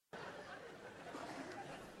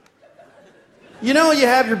You know, you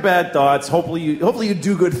have your bad thoughts. Hopefully you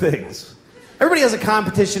do good things. Everybody has a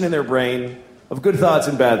competition in their brain of good thoughts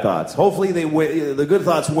and bad thoughts. Hopefully the good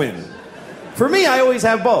thoughts win. For me, I always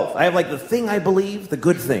have both. I have like the thing I believe, the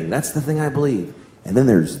good thing. That's the thing I believe. And then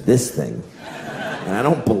there's this thing. And I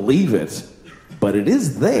don't believe it, but it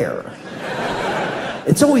is there.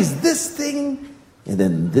 It's always this thing and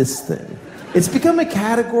then this thing. It's become a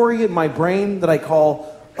category in my brain that I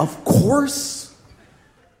call, of course,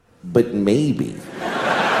 but maybe.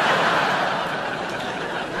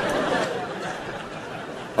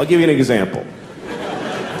 I'll give you an example.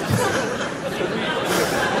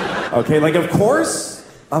 Okay, like of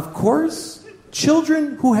course,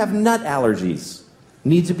 children who have nut allergies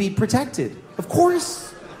need to be protected. Of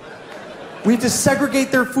course. We have to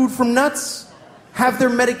segregate their food from nuts, have their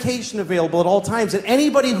medication available at all times, and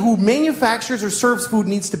anybody who manufactures or serves food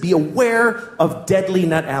needs to be aware of deadly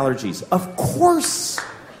nut allergies. Of course.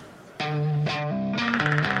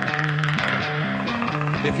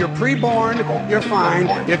 If you're pre-born, you're fine.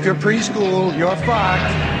 If you're preschool, you're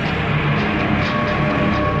fucked.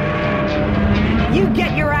 You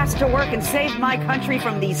get your ass to work and save my country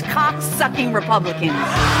from these cock-sucking Republicans.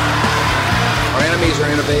 Our enemies are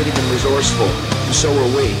innovative and resourceful, and so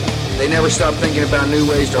are we. They never stop thinking about new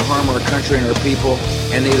ways to harm our country and our people,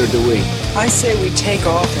 and neither do we. I say we take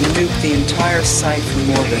off and nuke the entire site from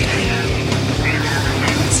orbit.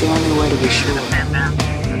 It's the only way to be sure.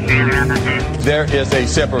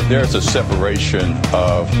 There's a separation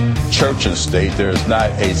of church and state. There is not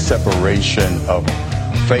a separation of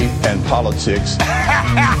faith and politics.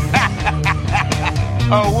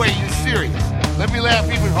 Oh, wait, you serious? Let me laugh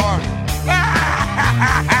even harder.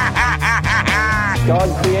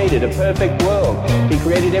 God created a perfect world. He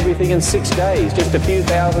created everything in 6 days, just a few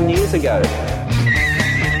thousand years ago.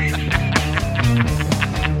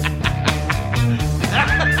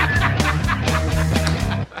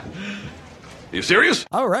 You serious?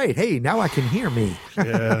 All right. Hey, now I can hear me.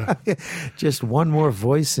 Yeah. Just one more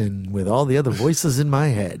voice and with all the other voices in my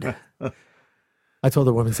head. I told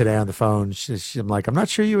the woman today on the phone, I'm like, I'm not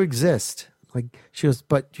sure you exist. Like, she goes,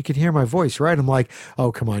 but you can hear my voice, right? I'm like,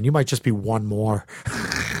 oh, come on. You might just be one more.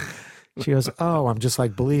 She goes, oh, I'm just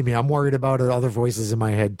like, believe me, I'm worried about other voices in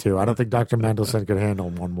my head too. I don't think Dr. Mendelsohn could handle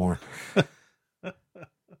one more.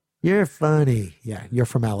 You're funny. Yeah, you're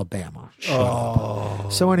from Alabama. Shut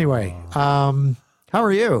up. So anyway, how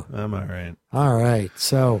are you? I'm all right. All right.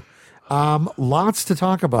 So, lots to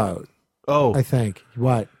talk about. Oh, I think.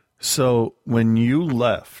 What? So when you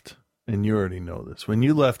left, and you already know this, when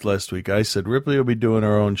you left last week, I said Ripley will be doing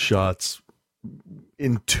her own shots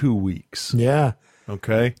in 2 weeks. Yeah.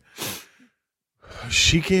 Okay.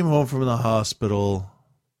 She came home from the hospital.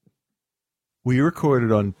 We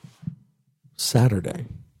recorded on Saturday.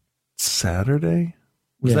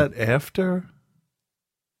 Was Yeah. that after?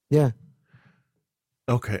 Yeah.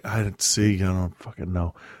 Okay, I didn't see. I don't fucking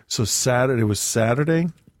know. So Saturday, it was Saturday,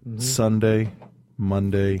 Sunday,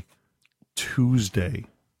 Monday, Tuesday.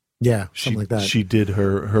 Yeah, something like that. She did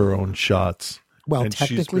her own shots. Well, And she's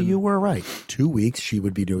technically, been- you were right. 2 weeks, she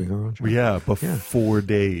would be doing her own show. Yeah, but Yeah. 4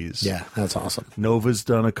 days. Yeah, that's awesome. Nova's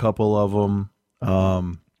done a couple of them.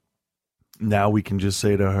 Now we can just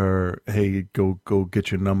say to her, "Hey, go get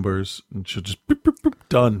your numbers," and she'll just boop, boop, boop,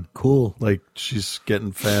 done. Cool. Like she's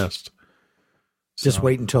getting fast. Just So-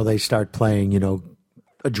 wait until they start playing,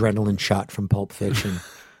 adrenaline shot from Pulp Fiction.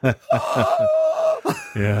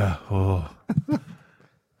 Yeah. Oh.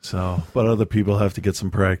 So, but other people have to get some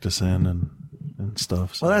practice in and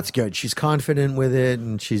stuff. So. Well, that's good. She's confident with it,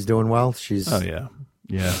 and she's doing well. She's Oh yeah,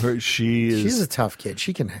 yeah. She's a tough kid.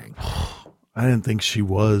 She can hang. I didn't think she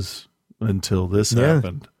was until this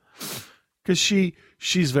happened. Because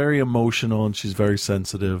she's very emotional and she's very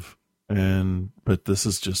sensitive, but this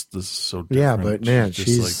is so different. Yeah, but man, She's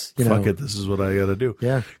she's like, fuck it, this is what I got to do.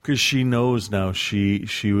 Yeah, because she knows now. She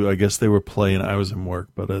I guess they were playing. I was in work,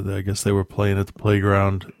 but I guess they were playing at the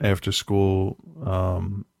playground after school.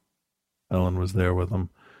 Ellen was there with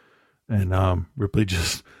them, and Ripley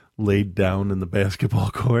just laid down in the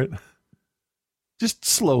basketball court, just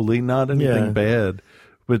slowly, not anything bad.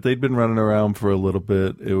 But they'd been running around for a little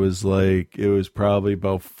bit. It was probably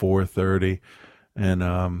about 4:30, and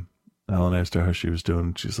Ellen asked her how she was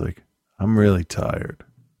doing. She's like, "I'm really tired."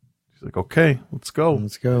 She's like, "Okay, let's go."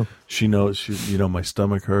 Let's go. She knows my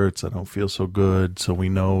stomach hurts. I don't feel so good, so we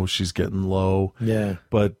know she's getting low. Yeah.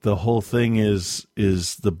 But the whole thing is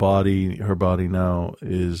the body. Her body now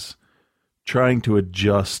is trying to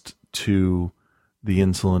adjust to the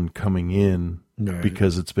insulin coming in Right.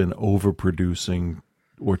 because it's been overproducing.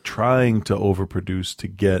 Or trying to overproduce to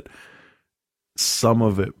get some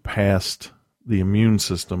of it past the immune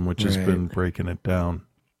system, which has Right. been breaking it down.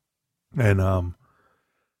 And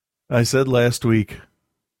I said last week,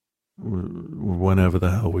 whenever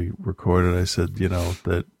the hell we recorded, I said,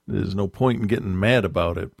 that there's no point in getting mad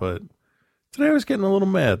about it. But today I was getting a little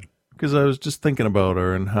mad because I was just thinking about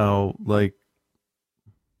her and how, like,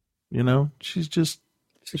 she's just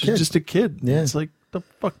a kid. Yeah. It's like, the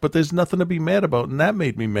fuck? But there's nothing to be mad about. And that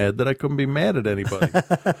made me mad that I couldn't be mad at anybody.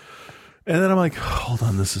 And then I'm like, hold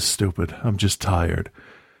on, this is stupid. I'm just tired.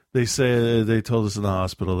 They told us in the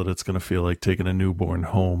hospital that it's going to feel like taking a newborn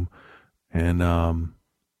home. And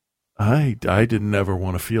I didn't ever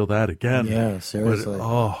want to feel that again. Yeah, seriously.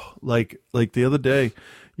 But, like the other day,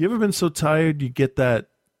 you ever been so tired you get that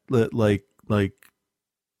like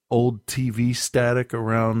old TV static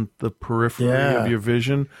around the periphery of your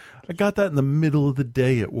vision? I got that in the middle of the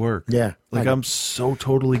day at work. Yeah. Like I'm so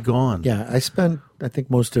totally gone. Yeah, I spent, I think,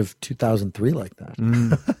 most of 2003 like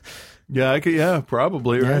that. Yeah, I could. Yeah,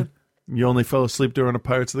 probably, right? You only fell asleep during a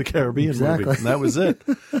Pirates of the Caribbean movie, and that was it.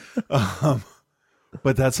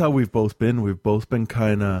 But that's how we've both been. We've both been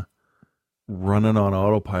kind of running on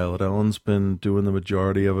autopilot. Ellen's been doing the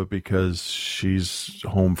majority of it because she's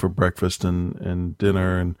home for breakfast and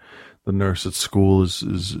dinner, and the nurse at school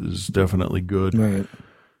is definitely good. Right.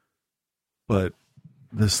 But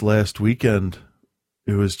this last weekend,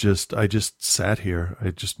 it was I just sat here. I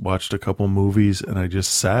just watched a couple movies and I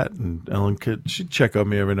just sat, and Ellen she'd check on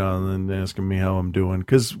me every now and then asking me how I'm doing.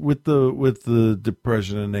 Cause with the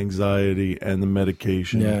depression and anxiety and the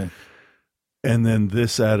medication, and then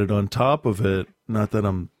this added on top of it, not that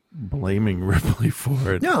I'm blaming Ripley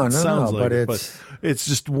for it. No, but it's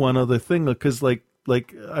just one other thing. Cause like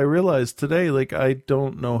I realized today, like I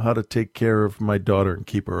don't know how to take care of my daughter and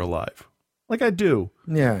keep her alive. Like I do.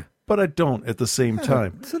 Yeah. But I don't at the same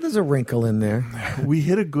time. So there's a wrinkle in there. We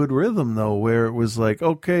hit a good rhythm, though, where it was like,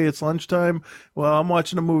 okay, it's lunchtime. Well, I'm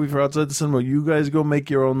watching a movie for Outside the Cinema. You guys go make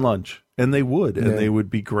your own lunch. And they would, and they would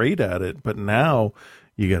be great at it. But now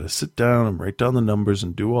you got to sit down and write down the numbers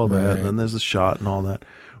and do all that. Right. And then there's a shot and all that,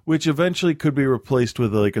 which eventually could be replaced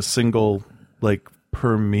with like a single, like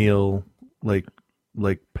per meal, like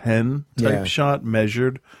pen type shot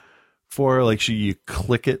measured. For like you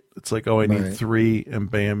click it, it's like, oh, I need 3,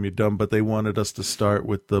 and bam, you're done. But they wanted us to start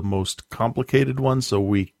with the most complicated one, so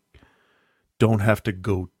we don't have to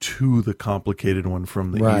go to the complicated one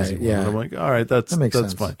from the easy one. And I'm like, all right, that's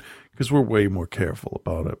fine, because we're way more careful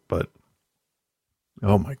about it. But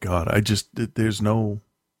oh my god, there's no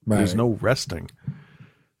resting.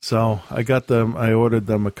 So I ordered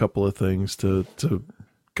them a couple of things to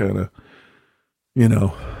kind of,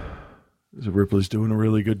 Ripley's doing a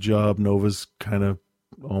really good job. Nova's kind of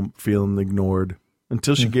feeling ignored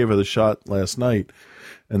until she gave her the shot last night,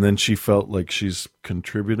 and then she felt like she's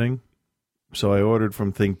contributing. So I ordered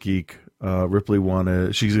from ThinkGeek.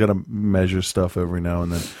 Ripley she's got to measure stuff every now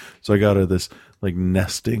and then. So I got her this like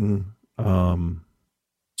nesting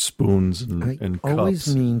spoons and cups. I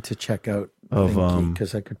always mean to check out ThinkGeek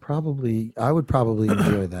because I would probably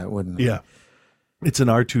enjoy that, wouldn't I? Yeah, it's an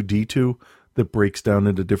R2D2 that breaks down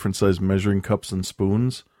into different size measuring cups and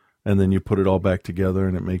spoons, and then you put it all back together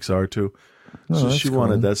and it makes R2. So she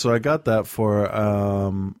wanted that. So I got that for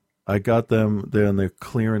I got them there in the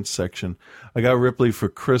clearance section. I got Ripley for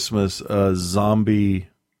Christmas a zombie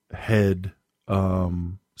head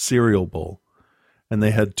cereal bowl. And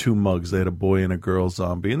they had 2 mugs. They had a boy and a girl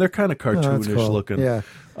zombie, and they're kind of cartoonish looking. Yeah.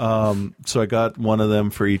 So I got one of them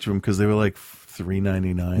for each of them because they were like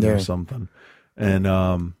 $3.99 or something. And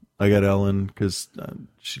I got Ellen because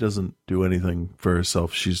she doesn't do anything for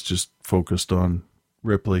herself. She's just focused on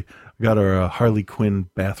Ripley. I got her a Harley Quinn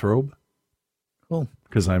bathrobe. Cool.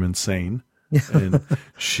 Because I'm insane. And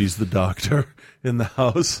she's the doctor in the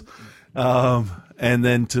house. And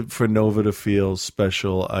then for Nova to feel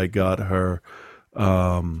special, I got her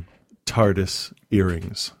TARDIS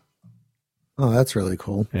earrings. Oh, that's really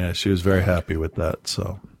cool. Yeah, she was very happy with that.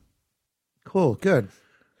 So cool. Good.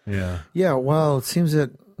 Yeah. Yeah. Well, it seems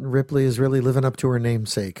that Ripley is really living up to her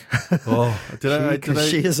namesake. Oh, she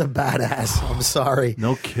is a badass. I'm sorry.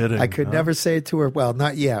 No kidding. I could never say it to her. Well,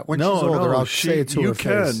 not yet. When she's older, I'll say it to her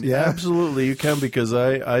face. Yeah, absolutely, you can, because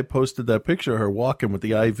I posted that picture of her walking with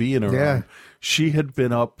the IV in her arm. She had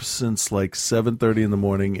been up since like 7:30 in the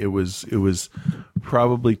morning. It was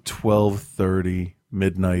probably 12:30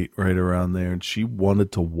 midnight, right around there, and she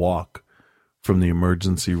wanted to walk from the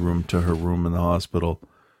emergency room to her room in the hospital.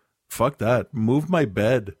 Fuck that. Move my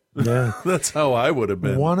bed. Yeah. That's how I would have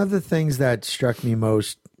been. One of the things that struck me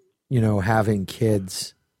most, having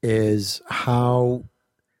kids, is how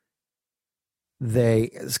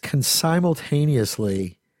they can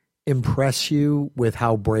simultaneously impress you with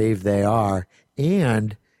how brave they are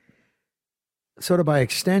and sort of by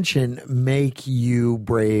extension make you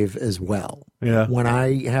brave as well. Yeah. When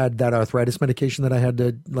I had that arthritis medication that I had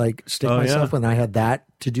to like stick myself, when I had that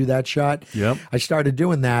to do that shot, I started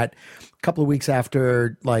doing that a couple of weeks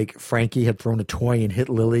after like Frankie had thrown a toy and hit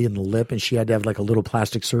Lily in the lip, and she had to have like a little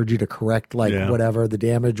plastic surgery to correct like whatever the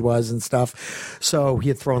damage was and stuff. So he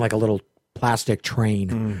had thrown like a little plastic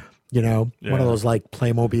train, you know, one of those like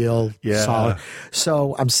Playmobil solid.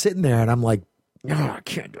 So I'm sitting there and I'm like, oh, I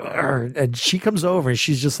can't do it. And she comes over and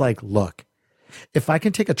she's just like, look, if I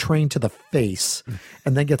can take a train to the face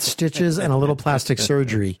and then get stitches and a little plastic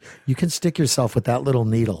surgery, you can stick yourself with that little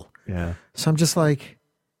needle. Yeah. So I'm just like,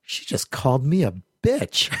 she just called me a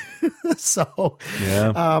bitch. So,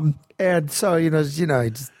 and so, you know, I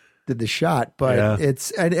just did the shot, but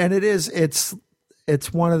it's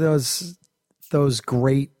one of those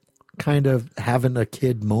great kind of having a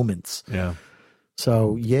kid moments. Yeah.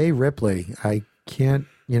 So yay, Ripley. I can't,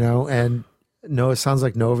 you know, and no, it sounds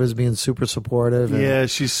like Nova's being super supportive. Yeah,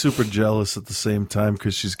 she's super jealous at the same time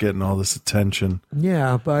because she's getting all this attention.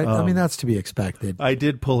 Yeah, but I mean, that's to be expected. I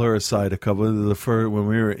did pull her aside a couple of the first, when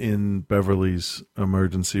we were in Beverly's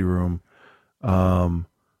emergency room.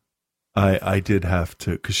 I did have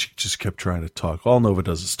to, because she just kept trying to talk. All Nova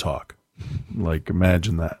does is talk. Like,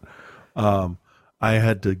 imagine that. I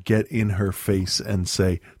had to get in her face and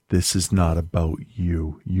say, this is not about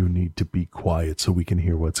you. You need to be quiet so we can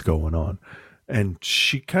hear what's going on. And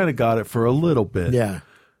she kind of got it for a little bit. Yeah.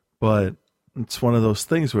 But it's one of those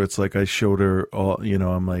things where it's like I showed her all, you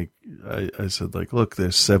know, I'm like, I said, like, look,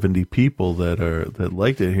 there's 70 people that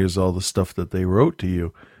liked it. Here's all the stuff that they wrote to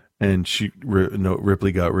you. And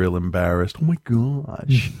Ripley got real embarrassed. Oh my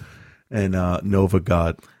gosh. And Nova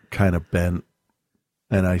got kind of bent.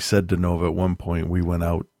 And I said to Nova at one point, we went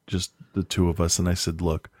out, just the two of us, and I said,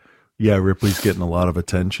 look, yeah, Ripley's getting a lot of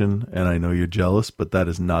attention, and I know you're jealous, but that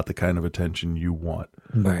is not the kind of attention you want.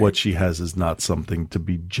 Right. What she has is not something to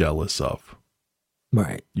be jealous of.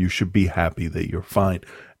 Right. You should be happy that you're fine.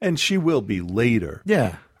 And she will be later.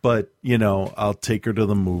 Yeah. But, you know, I'll take her to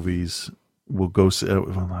the movies. We'll go see, I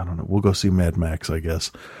don't know, we'll go see Mad Max, I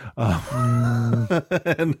guess.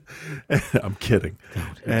 And I'm kidding.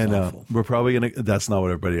 And we're probably going to, that's not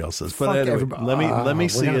what everybody else says. But anyway, let me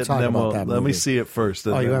see it, and then let me see it first.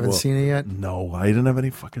 Oh, you haven't seen it yet? No, I didn't have any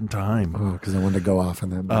fucking time. Oh, because I wanted to go off on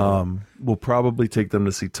that. We'll probably take them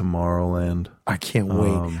to see Tomorrowland. I can't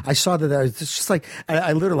wait. I saw that. It's just like,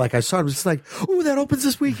 I literally, like, I saw it, was just like, ooh, that opens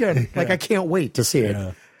this weekend. Like, I can't wait to see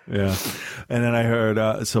it. Yeah. And then I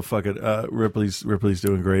heard, so fuck it. Ripley's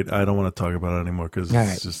doing great. I don't want to talk about it anymore because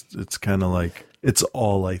it's kind of like, it's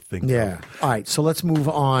all I think. Yeah. of. All right. So let's move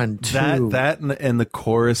on to that and the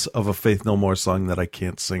chorus of a Faith No More song that I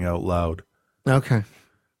can't sing out loud. Okay.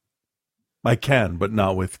 I can, but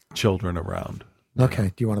not with children around.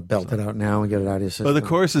 Okay. Do you want to belt it out now and get it out of your system? Well, the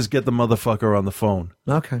chorus is "Get the Motherfucker on the Phone."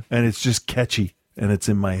 Okay. And it's just catchy and it's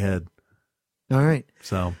in my head. All right.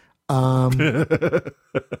 So.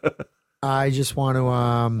 I just want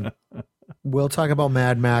to, we'll talk about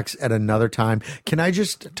Mad Max at another time. Can I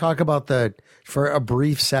just talk about for a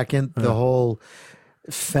brief second, the whole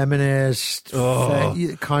feminist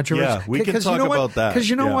controversy? Yeah, we can talk about that. Because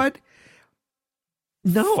you know what?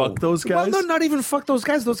 No. Fuck those guys? Well, no, not even fuck those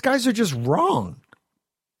guys. Those guys are just wrong.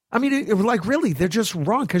 I mean, like, really, they're just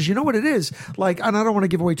wrong. Because you know what it is? Like, and I don't want to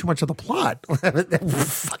give away too much of the plot.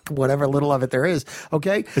 Fuck, whatever little of it there is.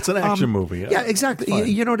 Okay? It's an action movie. Yeah,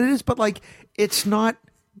 exactly. You know what it is? But, like, it's not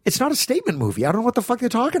a statement movie. I don't know what the fuck they're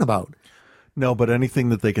talking about. No, but anything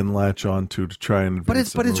that they can latch on to try and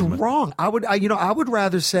advance but it's wrong. I would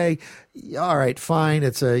rather say, all right, fine,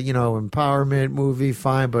 it's a empowerment movie,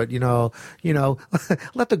 fine, but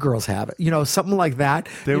let the girls have it, something like that.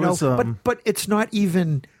 But it's not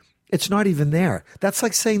even. It's not even there. That's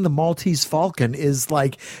like saying the Maltese Falcon is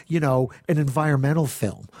like, an environmental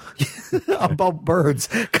film about birds.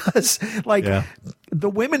 Because, the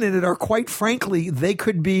women in it are, quite frankly, they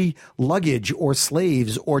could be luggage or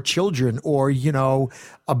slaves or children or,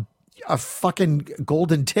 a fucking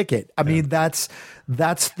golden ticket. I mean, that's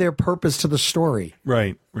their purpose to the story.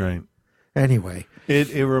 Right. Anyway.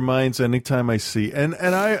 It reminds, anytime I see, and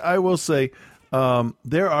I will say,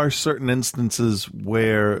 there are certain instances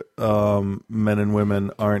where men and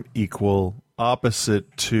women aren't equal,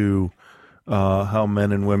 opposite to how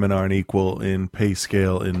men and women aren't equal in pay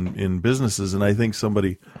scale in businesses. And I think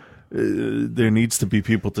there needs to be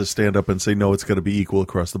people to stand up and say, no, it's got to be equal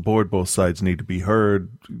across the board. Both sides need to be heard.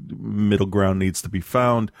 Middle ground needs to be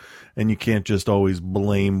found. And you can't just always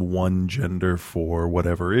blame one gender for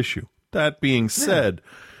whatever issue. That being said...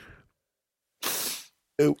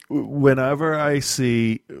 whenever I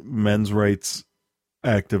see men's rights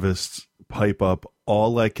activists pipe up,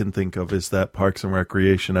 all I can think of is that Parks and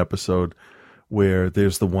Recreation episode where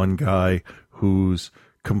there's the one guy who's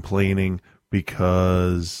complaining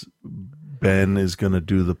because Ben is going to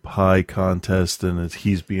do the pie contest and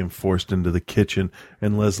he's being forced into the kitchen,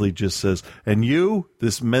 and Leslie just says, and you,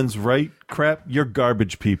 this men's right crap, you're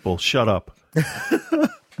garbage people, shut up.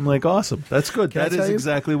 I'm like, awesome. That's good. That is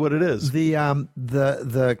exactly what it is.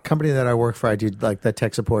 The company that I work for, I do like the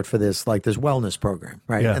tech support for this wellness program,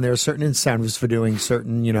 right? Yeah. And there are certain incentives for doing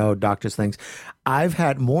certain, doctors things. I've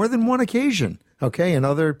had more than one occasion, okay, and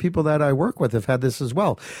other people that I work with have had this as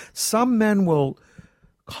well. Some men will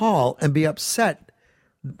call and be upset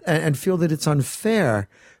and feel that it's unfair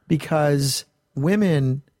because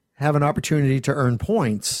women have an opportunity to earn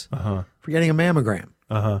points for getting a mammogram.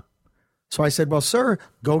 So I said, well, sir,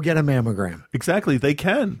 go get a mammogram. Exactly. They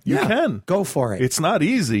can. You can. Go for it. It's not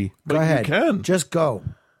easy, but go ahead. You can. Just go.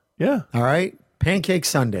 Yeah. All right? Pancake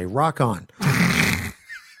Sunday. Rock on.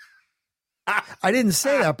 I didn't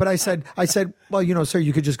say that, but I said, well, sir,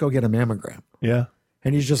 you could just go get a mammogram. Yeah.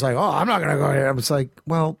 And he's just like, oh, I'm not going to go ahead. I was like,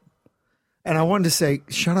 well, and I wanted to say,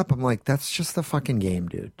 shut up. I'm like, that's just the fucking game,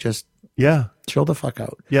 dude. Just chill the fuck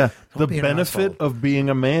out. Yeah. Don't The be an benefit asshole. of being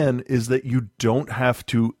a man is that you don't have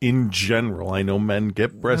to, in general, I know men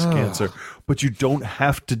get breast cancer, but you don't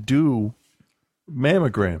have to do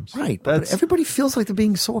mammograms. Right. That's But everybody feels like they're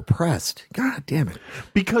being so oppressed. God damn it.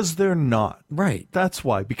 because they're not. Right. That's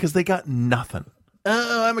why. Because they got nothing.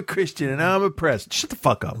 Oh, I'm a Christian and I'm oppressed. Shut the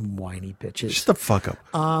fuck up. Whiny bitches. Shut the fuck up.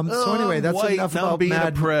 So anyway, that's white, enough now about being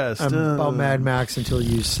Mad, oppressed. about Mad Max until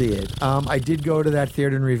you see it. I did go to that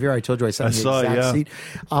theater in Revere. I told you I sat in the saw it, exact yeah. seat.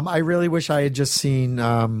 I really wish I had just seen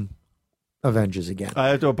Avengers again. I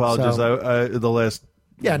have to apologize. So- I the last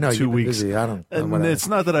Yeah, no, 2 you've been weeks. busy. I don't. And whatever. it's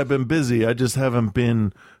not that I've been busy. I just haven't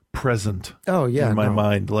been present. Oh, yeah, in my no.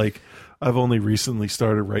 mind. Like I've only recently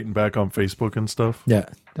started writing back on Facebook and stuff. Yeah.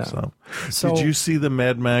 no. So did you see the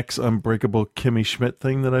Mad Max Unbreakable Kimmy Schmidt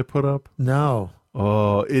thing that I put up? No.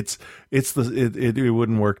 Oh, it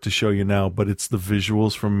wouldn't work to show you now, but it's the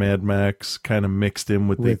visuals from Mad Max kind of mixed in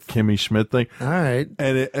with the Kimmy Schmidt thing. All right.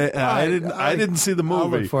 And I didn't see the movie. I'll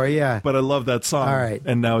look for it, yeah. But I love that song. All right.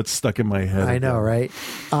 And now it's stuck in my head. I know, right?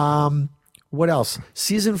 What else?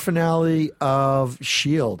 Season finale of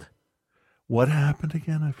S.H.I.E.L.D. What happened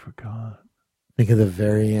again? I forgot. Think of the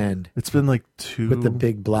very end. It's been like 2 with the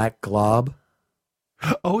big black glob.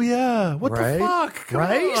 Oh yeah! What Right? the fuck? Come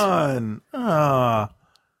Right? on. I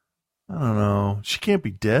don't know. She can't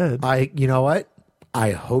be dead. You know what?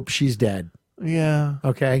 I hope she's dead. Yeah.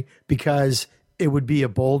 Okay, because it would be a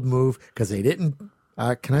bold move. Because they didn't.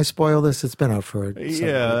 Can I spoil this? It's been out for.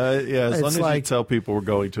 Yeah. As long It's as you like, tell people we're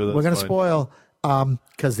going to. That's we're gonna fine. spoil.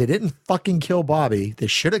 Because they didn't fucking kill Bobby. They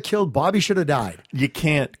should have killed Bobby. Should have died. You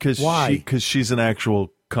can't because Why? Because she's an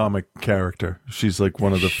actual comic character. She's like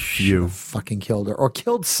one of the few. Fucking killed her or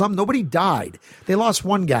killed some. Nobody died. They lost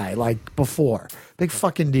one guy like before. Big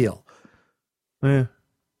fucking deal. Yeah.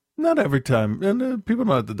 Not every time. And people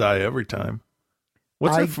don't have to die every time.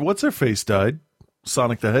 What's her face died?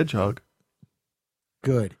 Sonic the Hedgehog.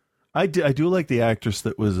 Good. I do like the actress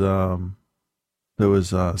that was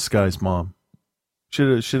Sky's mom. She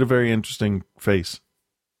had a very interesting face.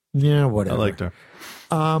 Yeah, whatever. I liked her.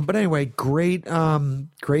 But anyway, great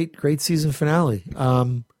season finale.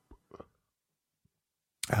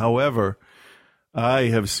 However, I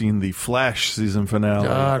have seen the Flash season finale.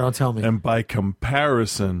 Don't tell me. And by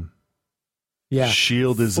comparison, Yeah,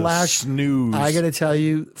 S.H.I.E.L.D. is a snooze. I got to tell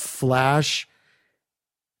you, Flash.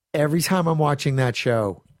 Every time I'm watching that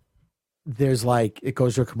show, there's it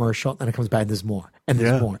goes to a commercial, and it comes back, and there's more, and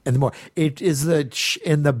there's more, and more. It is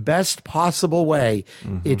in the best possible way.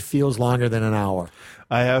 Mm-hmm. It feels longer than an hour.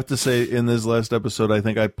 I have to say, in this last episode, I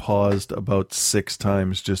think I paused about 6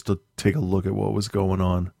 times just to take a look at what was going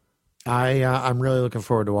on. I'm really looking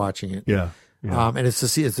forward to watching it. Yeah. And it's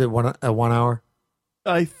is it 1 hour?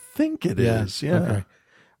 I think it is. Yeah.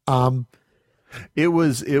 Okay. It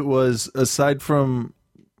was aside from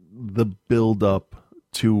the build up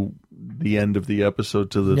to the end of the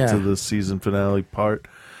episode to the season finale part,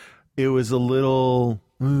 it was a little.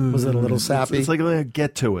 Was it a little sappy? It's like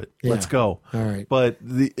get to it. Yeah. Let's go. All right. But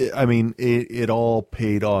it all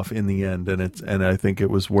paid off in the end, and I think it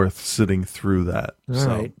was worth sitting through that. All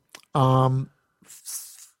right.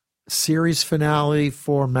 Series finale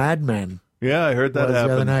for Mad Men. Yeah, I heard that was happen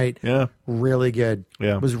the other night. Yeah, really good.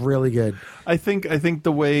 Yeah, it was really good. I think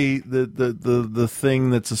the way the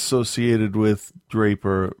thing that's associated with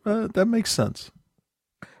Draper that makes sense.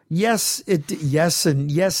 Yes, it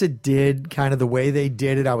did. Kind of the way they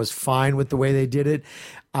did it, I was fine with the way they did it.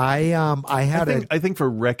 I think for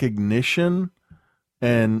recognition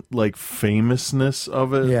and like famousness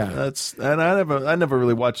of it. Yeah. And I never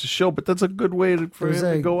really watched the show, but that's a good way for him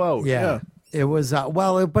to go out. Yeah. It was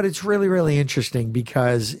but it's really, really interesting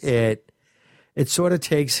because it sort of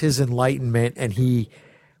takes his enlightenment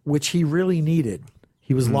which he really needed.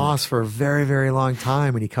 He was lost for a very, very long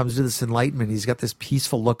time, and he comes to this enlightenment. He's got this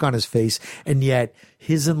peaceful look on his face, and yet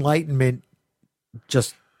his enlightenment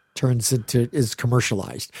just is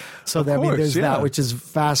commercialized. So there's that, which is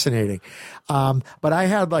fascinating. But I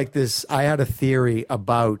had a theory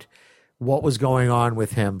about what was going on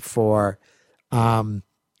with him for a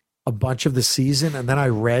bunch of the season, and then I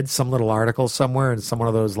read some little article somewhere in some one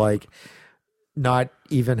of those like not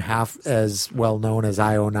even half as well known as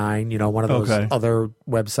IO9, one of those other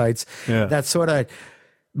websites that sort of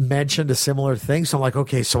mentioned a similar thing. So I'm like,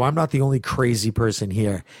 okay, so I'm not the only crazy person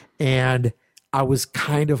here. And I was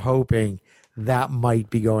kind of hoping that might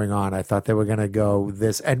be going on. I thought they were going to go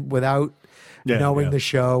this, and without knowing the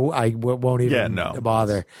show, I won't even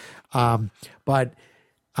bother. But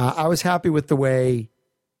I was happy with the way,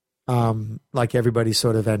 like everybody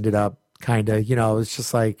sort of ended up. Kind of, it's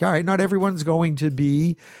just like, all right, not everyone's going to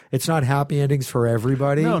be, it's not happy endings for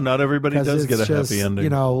everybody. No, not everybody does get a happy ending.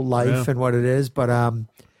 Life and what it is. But,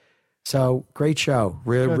 so great show.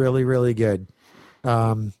 Really, really, really good.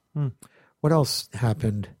 What else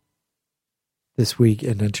happened this week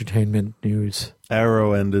in entertainment news?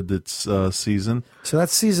 Arrow ended its season. So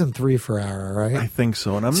that's season 3 for Arrow, right? I think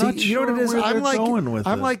so. And I'm not sure where they're going with it.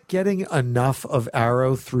 I'm like getting enough of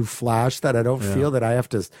Arrow through Flash that I don't feel that I have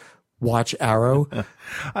to watch Arrow.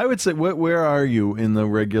 I would say, where are you in the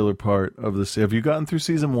regular part of this? Have you gotten through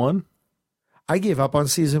season 1? I gave up on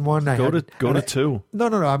season 1. Go to 2.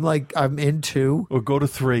 No. I'm in 2. Or go to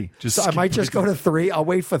 3. So I might just go to 3. I'll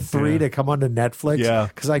wait for 3 to come onto Netflix. Yeah.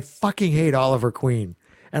 Because I fucking hate Oliver Queen.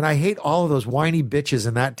 And I hate all of those whiny bitches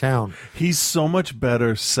in that town. He's so much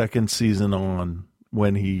better second season on.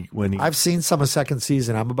 When he I've seen some of second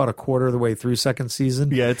season. I'm about a quarter of the way through second season.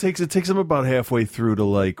 Yeah, it takes him about halfway through to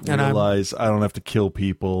like realize I don't have to kill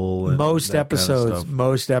people. And most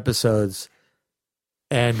episodes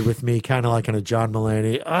end with me kind of like in a John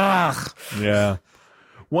Mulaney. Ugh. Yeah.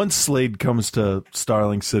 Once Slade comes to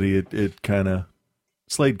Starling City, it kind of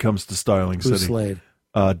Slade comes to Starling City. Who's Slade?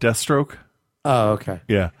 Deathstroke. Oh, okay.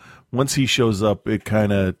 Yeah. Once he shows up, it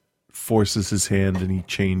kind of forces his hand and he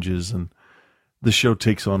changes and the show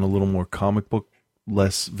takes on a little more comic book,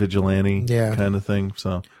 less vigilante kind of thing.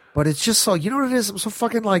 So, but it's just so, you know what it is? I'm so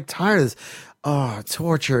fucking like tired of this. Oh,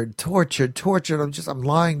 tortured. I'm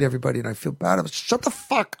lying to everybody and I feel bad. Shut the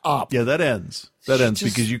fuck up. Yeah, that ends.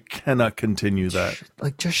 Because you cannot continue that.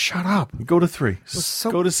 Just shut up. Go to 3.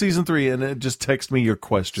 Go to season 3 and just text me your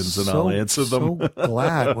questions and I'll answer them. So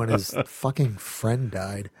glad when his fucking friend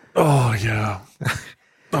died. Oh, yeah.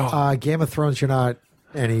 Game of Thrones, you're not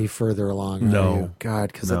any further along. No. Are you?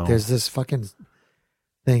 God, because there's this fucking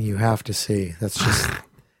thing you have to see. That's just,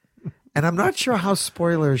 and I'm not sure how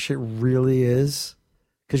spoilerish it really is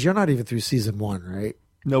because you're not even through season 1, right?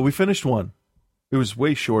 No, we finished 1. It was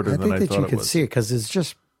way shorter than I thought it was. I think that you could see it because it's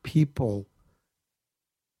just people.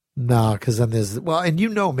 No, because then there's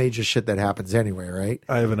and major shit that happens anyway, right?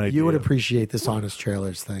 I have an idea. You would appreciate this honest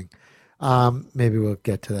trailers thing. Maybe we'll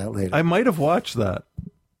get to that later. I might have watched that.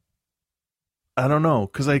 I don't know,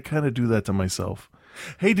 because I kind of do that to myself.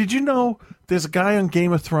 Hey, did you know there's a guy on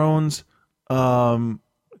Game of Thrones? I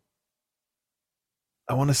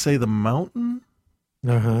want to say the Mountain.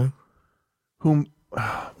 Whom?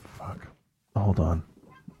 Oh, fuck. Hold on.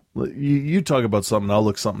 You talk about something. I'll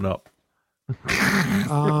look something up.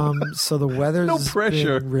 So the weather's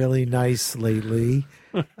been really nice lately.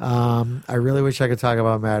 I really wish I could talk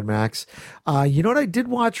about Mad Max. You know what I did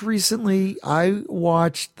watch recently? I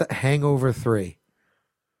watched The Hangover 3.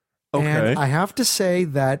 Okay. And I have to say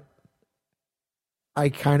that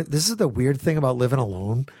this is the weird thing about living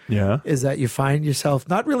alone. Yeah. Is that you find yourself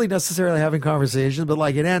not really necessarily having conversations, but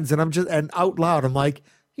like it ends and out loud, I'm like,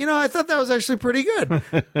 I thought that was actually pretty good.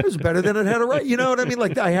 It was better than it had a right. You know what I mean?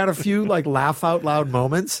 Like I had a few like laugh out loud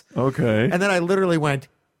moments. Okay. And then I literally went,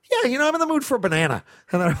 yeah, I'm in the mood for a banana.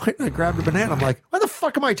 And then I grabbed a banana. I'm like, why the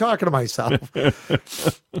fuck am I talking to myself?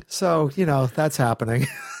 So, that's happening.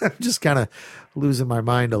 I'm just kind of losing my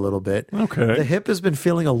mind a little bit. Okay. The hip has been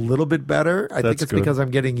feeling a little bit better. I think it's because I'm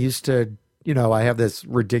getting used to, I have this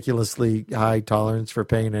ridiculously high tolerance for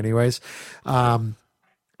pain anyways.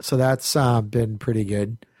 So that's been pretty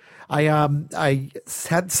good. I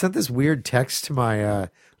had sent this weird text to my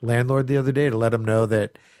landlord the other day to let him know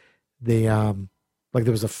that Like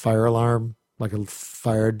there was a fire alarm, like a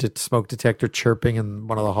smoke detector chirping in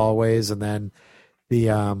one of the hallways, and then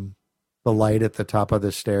the light at the top of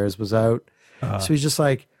the stairs was out. So he's just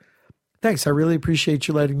like, thanks, I really appreciate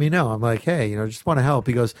you letting me know. I'm like, hey, just want to help.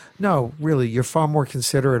 He goes, no, really, you're far more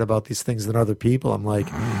considerate about these things than other people. I'm like,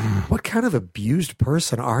 what kind of abused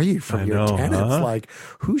person are you from your tenants? Huh? Like,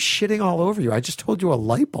 who's shitting all over you? I just told you a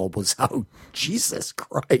light bulb was out. Jesus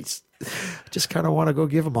Christ. Just kind of want to go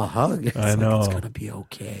give him a hug. It's I know. Like, it's going to be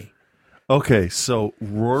okay. Okay, so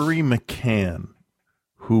Rory McCann,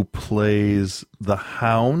 who plays the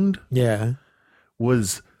Hound,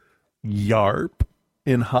 was Yarp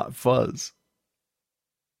in Hot Fuzz.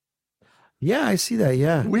 Yeah, I see that.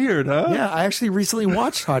 Yeah, weird, huh? Yeah, I actually recently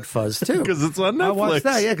watched Hot Fuzz too because it's on Netflix. I watched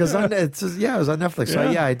that. Yeah, because it was on Netflix. So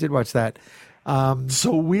Yeah. I did watch that.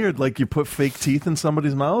 So weird. Like you put fake teeth in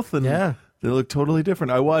somebody's mouth, and they look totally different.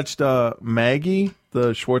 I watched Maggie,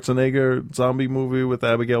 the Schwarzenegger zombie movie with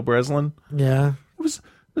Abigail Breslin. Yeah, it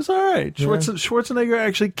was all right. Schwarzenegger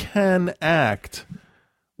actually can act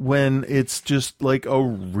when it's just like a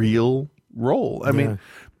real role. I mean,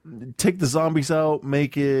 take the zombies out,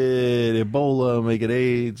 make it Ebola, make it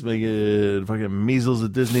AIDS, make it fucking measles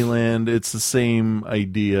at Disneyland. It's the same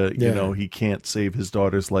idea. You know, he can't save his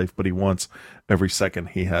daughter's life, but he wants every second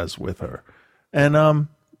he has with her. And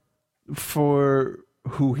for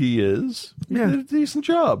who he is, he did a decent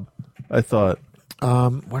job, I thought.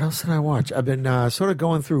 What else did I watch? I've been sort of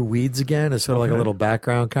going through Weeds again. It's sort of like a little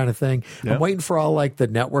background kind of thing. Yeah. I'm waiting for all like the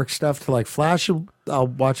network stuff to like Flash. I'll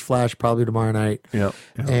watch Flash probably tomorrow night. Yeah.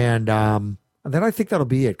 And then I think that'll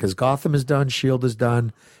be it because Gotham is done. S.H.I.E.L.D. is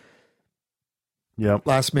done. Yep.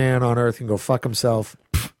 Last Man on Earth can go fuck himself.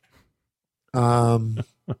 Game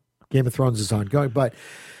of Thrones is ongoing, but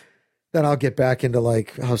then I'll get back into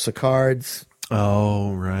like House of Cards.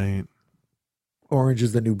 Oh, right. Orange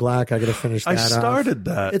is the New Black. I got to finish that. I started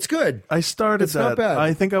that. It's good. I started It's that. not bad.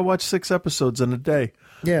 I think I watched 6 episodes in a day.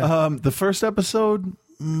 Yeah. The first episode,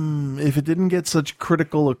 if it didn't get such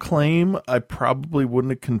critical acclaim, I probably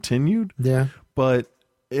wouldn't have continued. Yeah. But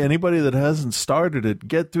anybody that hasn't started it,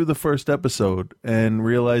 get through the first episode and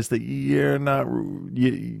realize that you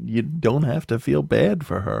don't have to feel bad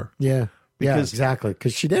for her. Yeah. Because- exactly.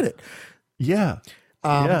 Because she did it. Yeah.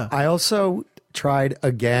 Yeah. I also tried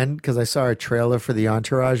again because I saw a trailer for the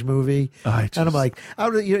Entourage movie, and I'm like,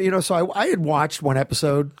 so I had watched one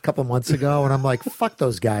episode a couple months ago, and I'm like, fuck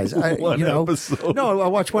those guys. Episode. No, I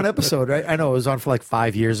watched one episode. Right, I know it was on for like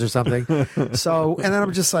 5 years or something. So, and then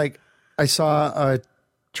I'm just like, I saw a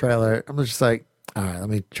trailer. I'm just like, all right, let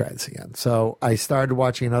me try this again. So I started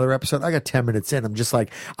watching another episode. I got 10 minutes in. I'm just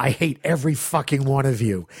like, I hate every fucking one of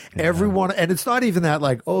you. Yeah. Everyone. And it's not even that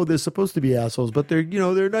like, oh, they're supposed to be assholes, but they're,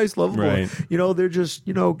 they're nice, lovable. Right. They're just,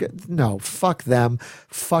 no, fuck them.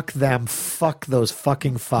 Fuck them. Fuck those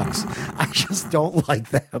fucking fucks. I just don't like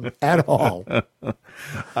them at all.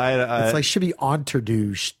 It's like should be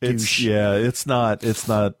douche. Yeah, it's not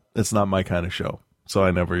my kind of show. So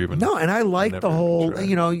I never even and I like the whole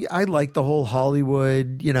I like the whole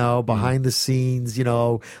Hollywood behind the scenes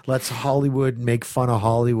let's Hollywood make fun of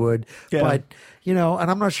Hollywood, but and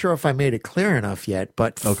I'm not sure if I made it clear enough yet,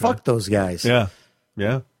 but fuck those guys. Yeah.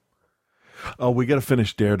 Oh, we got to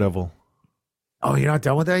finish Daredevil. Oh, you're not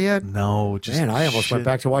done with that yet? No, just man, I almost went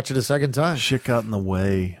back to watch it a second time. Shit got in the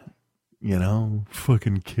way,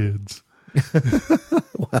 fucking kids.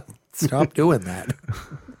 Well, stop doing that.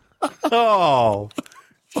 Oh,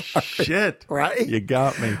 shit. Right? You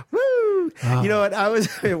got me. Woo! You know what? I was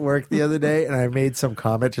at work the other day and I made some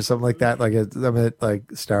comment or something like that. Like I'm at like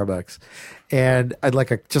Starbucks and I'd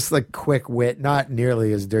like just like quick wit, not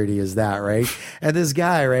nearly as dirty as that. Right. And this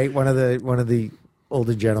guy, right. One of the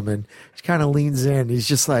older gentlemen kind of leans in. He's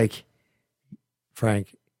just like,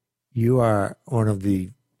 Frank, you are one of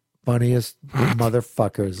the funniest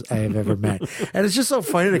motherfuckers I have ever met. And it's just so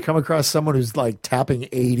funny to come across someone who's like tapping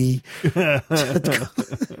 80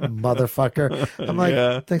 motherfucker. I'm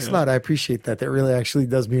like, thanks a lot. I appreciate that. That really actually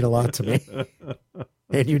does mean a lot to me.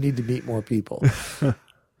 And you need to meet more people.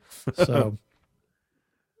 So,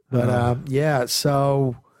 but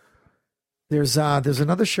so there's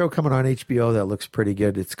another show coming on HBO that looks pretty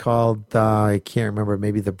good. It's called, I can't remember,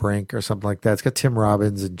 maybe The Brink or something like that. It's got Tim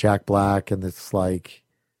Robbins and Jack Black and it's like,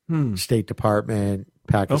 State Department,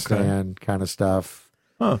 Pakistan kind of stuff.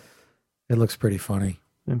 Huh. It looks pretty funny.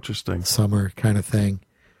 Interesting. Summer kind of thing.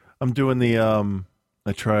 I'm doing the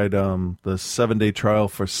I tried the 7-day trial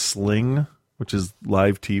for Sling, which is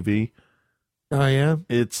live TV. Oh yeah.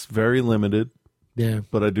 It's very limited. Yeah.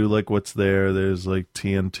 But I do like what's there. There's like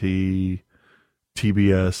TNT,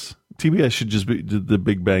 TBS. TBS should just be the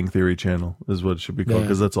Big Bang Theory channel is what it should be called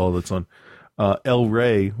because that's all that's on. El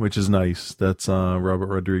Rey, which is nice. That's Robert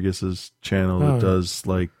Rodriguez's channel that does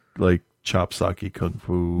like chopsaki kung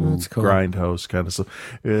fu, cool. grindhouse kind of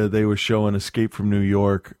stuff. They were showing Escape from New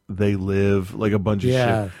York. They Live, like a bunch of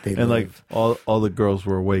shit. They and Live. like all the girls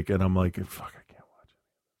were awake, and I'm like, fuck, I can't watch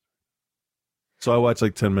it. So I watched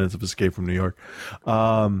like 10 minutes of Escape from New York.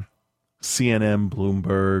 CNN,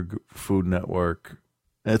 Bloomberg, Food Network.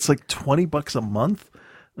 It's like $20 a month.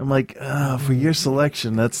 I'm like, for your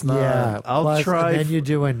selection, that's not. Yeah, I'll try. And then you're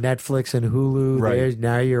doing Netflix and Hulu. Right.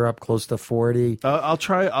 Now you're up close to 40. I'll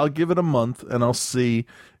try. I'll give it a month, and I'll see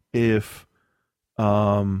if,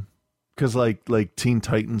 because like Teen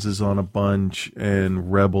Titans is on a bunch,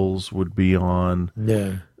 and Rebels would be on.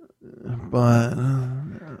 Yeah, but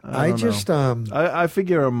I just I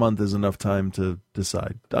figure a month is enough time to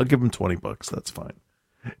decide. I'll give them $20. That's fine.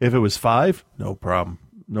 If it was 5, no problem,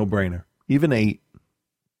 no brainer. Even 8.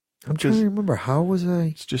 I'm trying to remember, how was I?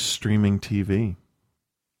 It's just streaming TV.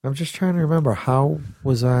 I'm just trying to remember, how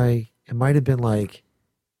was I? It might have been like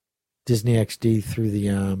Disney XD through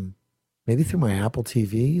the maybe through my Apple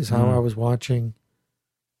TV is how I was watching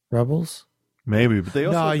Rebels. Maybe, but they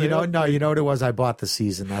also you know what it was. I bought the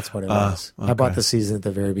season. That's what it was. Okay. I bought the season at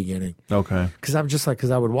the very beginning. Okay, because I'm just like,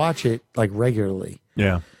 because I would watch it like regularly.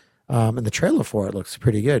 Yeah. And the trailer for it looks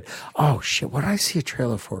pretty good. Oh shit! What did I see a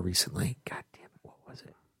trailer for recently? God damn it! What was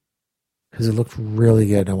it? Because it looked really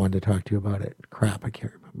good. I wanted to talk to you about it. Crap, I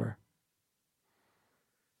can't remember.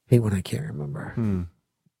 Hate when I can't remember.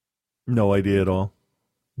 No idea at all.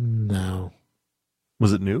 No.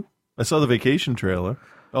 Was it new? I saw the Vacation trailer.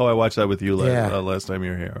 Oh, I watched that with you Yeah. last time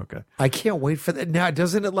you were here. Okay. I can't wait for that. Now,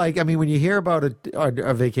 doesn't it like, I mean, when you hear about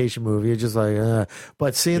a vacation movie, you're just like,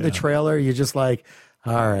 but seeing the trailer, you're just like,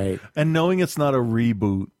 all right. And knowing it's not a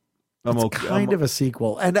reboot, It's kind of a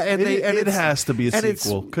sequel, and it has to be a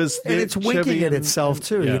sequel because it's winking at itself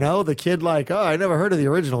too. Yeah. You know, the kid like, oh, I never heard of the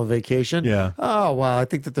original Vacation. Yeah. Oh well, I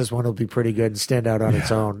think that this one will be pretty good and stand out on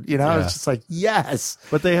its own. You know, Yeah. it's just like yes.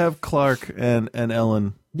 But they have Clark and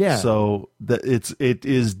Ellen. Yeah. So that it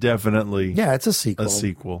is definitely it's a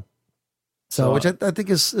sequel. So which I think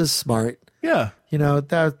is smart. Yeah. You know,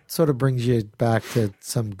 that sort of brings you back to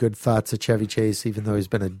some good thoughts of Chevy Chase, even though he's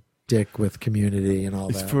been a dick with Community and all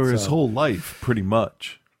It's that. for his whole life, pretty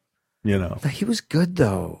much. You know. He was good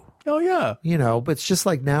though. Oh yeah. You know, but it's just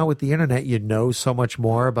like now with the internet, you know so much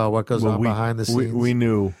more about what goes on behind the scenes. We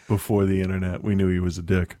knew before the internet. We knew he was a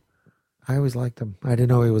dick. I always liked him. I didn't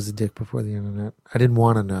know he was a dick before the internet. I didn't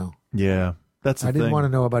want to know. Yeah, that's the I didn't thing. want to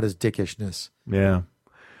know about his dickishness. Yeah,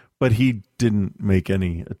 but he didn't make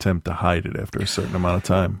any attempt to hide it after a certain amount of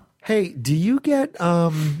time. Hey, do you get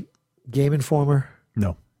Game Informer?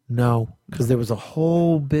 No, because there was a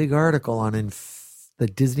whole big article on the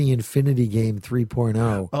Disney Infinity Game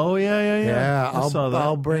 3.0. Oh yeah. I saw that.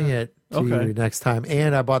 I'll bring it to you next time.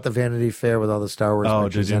 And I bought the Vanity Fair with all the Star Wars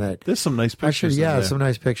pictures in it. There's some nice pictures. Some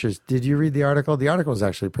nice pictures. Did you read the article? The article was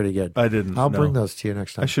actually pretty good. I didn't. I'll bring those to you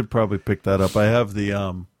next time. I should probably pick that up. I have the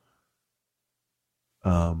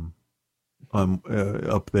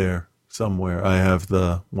up there somewhere. I have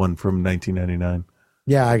the one from 1999.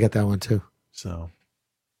 Yeah, I got that one too. So,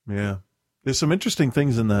 yeah, there's some interesting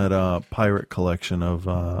things in that pirate collection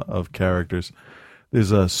of characters.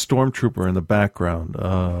 There's a stormtrooper in the background,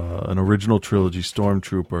 an original trilogy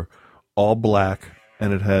stormtrooper, all black,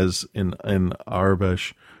 and it has in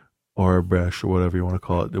Arabic or whatever you want to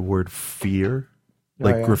call it, the word fear,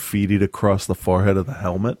 graffitied across the forehead of the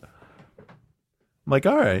helmet. I'm like,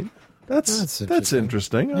 all right, that's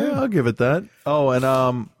interesting. Yeah. I'll give it that. Oh,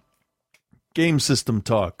 and game system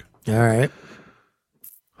talk. All right.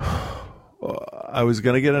 I was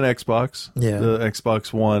gonna get an Xbox, the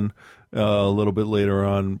Xbox One, a little bit later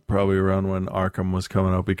on, probably around when Arkham was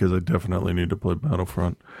coming out, because I definitely need to play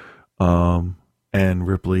Battlefront. And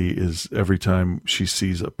Ripley is, every time she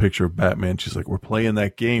sees a picture of Batman, she's like, "We're playing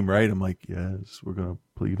that game, right?" I'm like, "Yes, we're gonna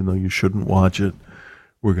play, even though you shouldn't watch it.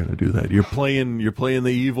 We're gonna do that. You're playing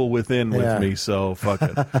the Evil Within with me, so fuck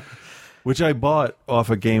it." Which I bought off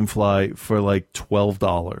of GameFly for like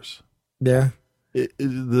 $12. Yeah.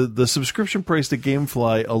 The subscription price to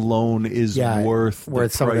GameFly alone is worth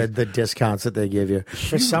some of the discounts that they give you.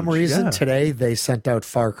 For some reason, today they sent out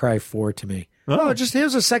Far Cry 4 to me. Oh, just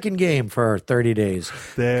here's a second game for 30 days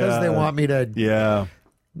because they want me to. Yeah.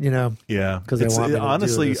 You know. Yeah. Because they want me to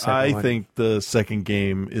honestly, do the I one. think the second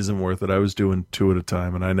game isn't worth it. I was doing 2 at a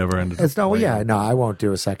time, and I never ended up. I won't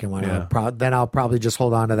do a second one. Yeah. Then I'll probably just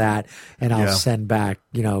hold on to that, and I'll send back,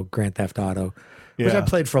 Grand Theft Auto. Which I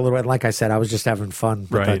played for a little bit. Like I said, I was just having fun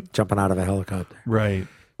with jumping out of a helicopter. Right.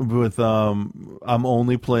 With I'm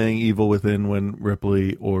only playing Evil Within when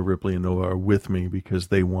Ripley and Nova are with me, because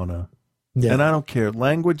they wanna Yeah. And I don't care.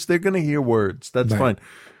 Language, they're going to hear words. That's Right. fine.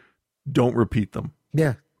 Don't repeat them.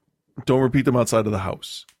 Yeah. Don't repeat them outside of the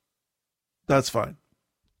house. That's fine.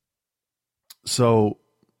 So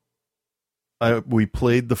we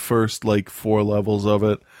played the first like 4 levels of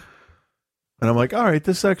it. And I'm like, all right,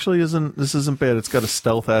 this isn't bad. It's got a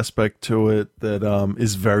stealth aspect to it that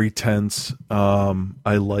is very tense.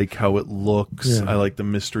 I like how it looks. Yeah. I like the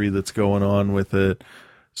mystery that's going on with it.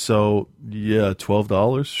 So yeah,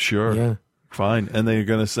 $12, sure. Yeah. Fine. And then you're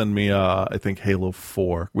gonna send me I think Halo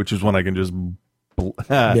 4, which is one I can just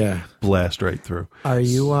blast right through. Are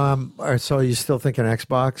you so are you still thinking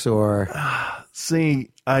Xbox or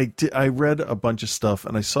See, I read a bunch of stuff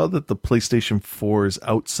and I saw that the PlayStation 4 is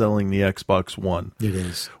outselling the Xbox One. It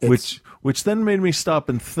is. Which then made me stop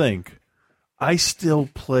and think. I still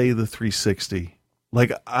play the 360.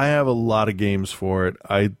 Like I have a lot of games for it.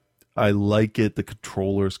 I like it. The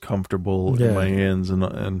controller's comfortable in my hands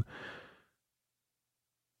and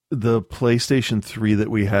the PlayStation 3 that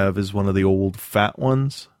we have is one of the old fat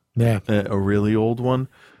ones. Yeah. A really old one.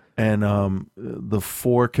 And the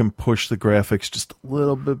 4 can push the graphics just a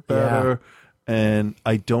little bit better. Yeah. And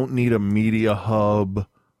I don't need a media hub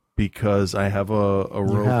because I have a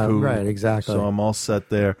Roku. Yeah, right, exactly. So I'm all set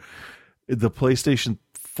there. The PlayStation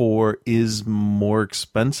 4 is more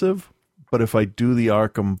expensive, but if I do the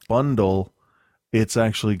Arkham bundle, it's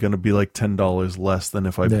actually going to be like $10 less than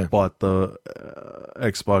if I bought the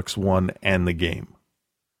Xbox One and the game.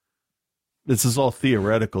 This is all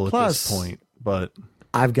theoretical at this point, but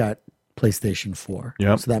I've got PlayStation 4.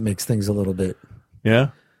 Yep. So that makes things a little bit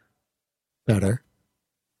better.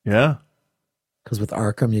 Yeah. Because with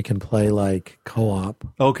Arkham, you can play like co-op.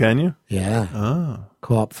 Oh, can you? Yeah. Oh.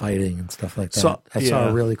 Co-op fighting and stuff like that. So, I saw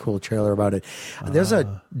a really cool trailer about it. There's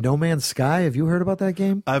a No Man's Sky. Have you heard about that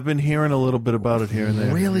game? I've been hearing a little bit about it here and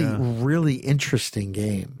there. Really interesting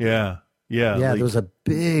game. Yeah. Yeah. Yeah, there was a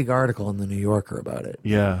big article in the New Yorker about it.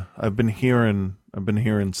 Yeah. I've been hearing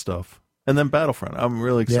stuff. And then Battlefront. I'm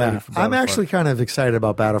really excited for Battlefront. I'm actually kind of excited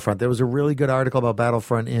about Battlefront. There was a really good article about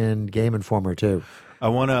Battlefront in Game Informer too. I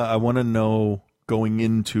wanna know going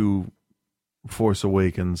into Force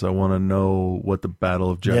Awakens, I want to know what the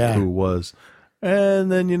Battle of Jakku was.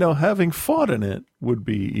 And then, having fought in it would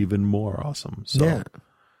be even more awesome. So,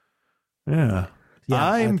 yeah.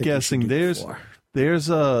 I'm guessing there's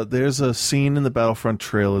a scene in the Battlefront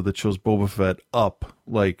trailer that shows Boba Fett up,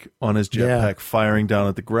 like on his jetpack, firing down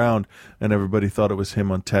at the ground, and everybody thought it was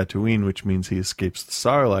him on Tatooine, which means he escapes the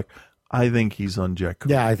Sarlacc. I think he's on Jakku.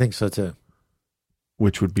 Yeah, I think so too.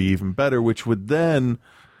 Which would be even better, which would then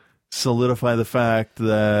solidify the fact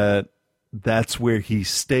that that's where he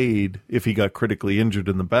stayed if he got critically injured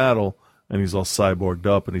in the battle and he's all cyborged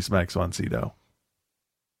up and he's Max von Sydow.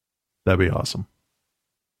 That'd be awesome.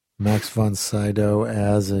 Max von Sydow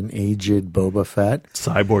as an aged Boba Fett.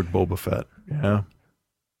 Cyborg Boba Fett. Yeah.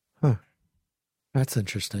 Huh. That's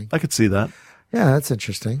interesting. I could see that. Yeah, that's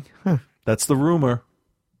interesting. Huh. That's the rumor.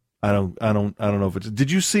 I don't know if it's.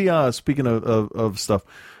 Did you see? Speaking of stuff,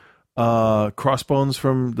 Crossbones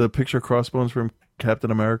from the picture. Crossbones from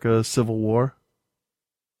Captain America: Civil War.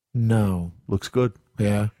 No, looks good.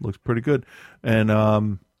 Yeah, looks pretty good, and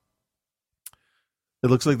it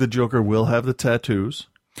looks like the Joker will have the tattoos.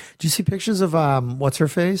 Did you see pictures of what's her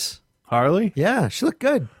face? Harley? Yeah, she looked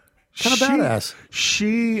good. Kind of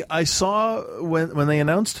badass. I saw when they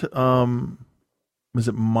announced. Was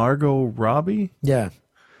it Margot Robbie? Yeah.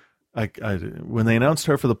 When they announced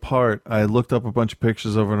her for the part, I looked up a bunch of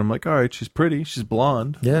pictures of her, and I'm like, all right, she's pretty, she's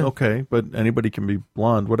blonde, okay, but anybody can be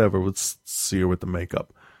blonde, whatever. Let's see her with the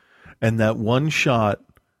makeup. And that one shot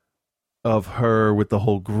of her with the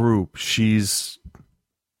whole group, she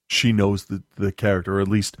knows the character, or at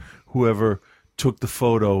least whoever took the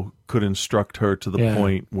photo could instruct her to the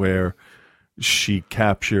point where she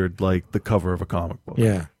captured like the cover of a comic book.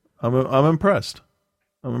 Yeah, I'm impressed.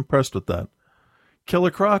 I'm impressed with that.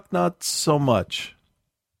 Killer Croc, not so much.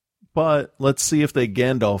 But let's see if they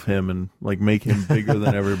Gandalf him and like make him bigger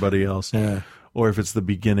than everybody else. Yeah. Or if it's the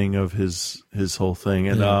beginning of his whole thing.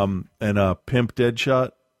 And Pimp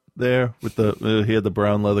Deadshot there with he had the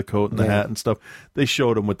brown leather coat and the hat and stuff. They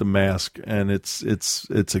showed him with the mask, and it's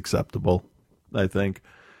acceptable, I think.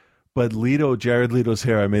 But Jared Leto's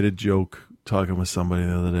hair, I made a joke talking with somebody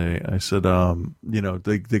the other day. I said,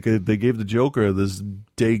 they gave the Joker this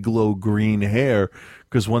day-glow green hair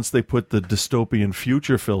because once they put the dystopian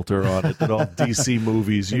future filter on it that all DC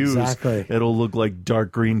movies use, it'll look like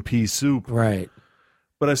dark green pea soup. Right.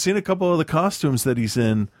 But I've seen a couple of the costumes that he's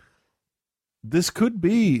in. This could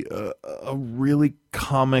be a really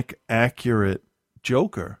comic accurate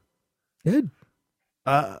Joker. Good.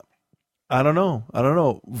 I don't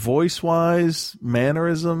know. Voice wise,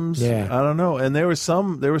 mannerisms. Yeah. I don't know. And there were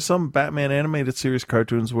some Batman animated series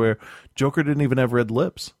cartoons where Joker didn't even have red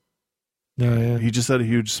lips. Yeah. He just had a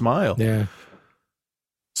huge smile. Yeah.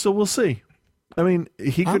 So we'll see. I mean,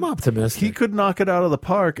 I'm optimistic. He could knock it out of the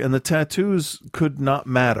park, and the tattoos could not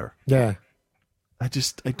matter. Yeah. I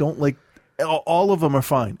don't like. All of them are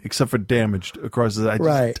fine except for damaged across the.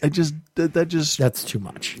 That's too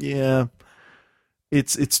much. Yeah.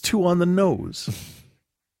 It's too on the nose.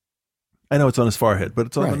 I know it's on his forehead, but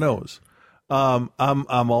it's on the nose. I'm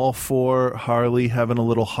all for Harley having a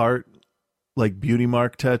little heart, like beauty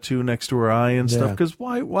mark tattoo next to her eye and stuff. Because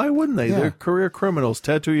why wouldn't they? Yeah. They're career criminals.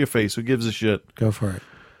 Tattoo your face. Who gives a shit? Go for it.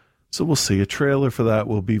 So we'll see. A trailer for that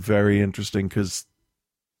will be very interesting because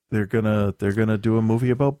they're gonna do a movie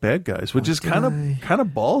about bad guys, which is kind of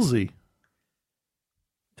ballsy.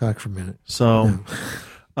 Talk for a minute. So,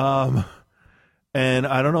 and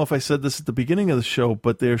I don't know if I said this at the beginning of the show,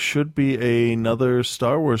 but there should be another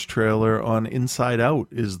Star Wars trailer on Inside Out,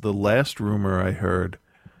 is the last rumor I heard.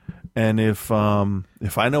 And if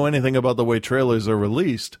I know anything about the way trailers are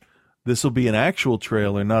released, this will be an actual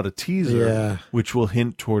trailer, not a teaser, which will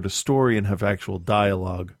hint toward a story and have actual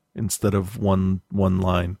dialogue instead of one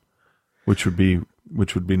line, which would be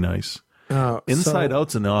nice. Inside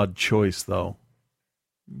Out's an odd choice, though.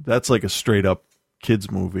 That's like a straight up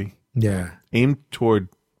kids movie. Yeah. Aimed toward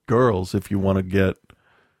girls if you want to get,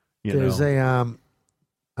 There's a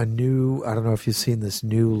new, I don't know if you've seen this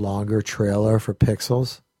new longer trailer for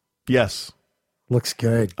Pixels. Yes. Looks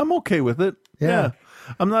good. I'm okay with it. Yeah.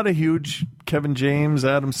 I'm not a huge Kevin James,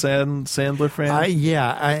 Adam Sandler fan.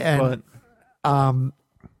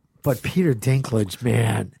 But Peter Dinklage,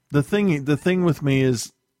 man. The thing with me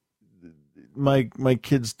is my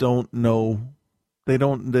kids don't know, they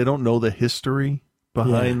don't know the history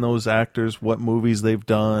behind those actors, what movies they've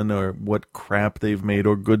done or what crap they've made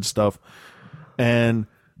or good stuff. And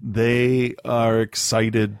they are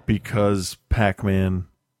excited because Pac-Man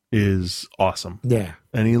is awesome. Yeah.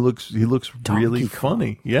 And he looks really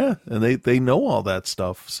funny. Yeah. And they know all that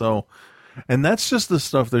stuff. So, and that's just the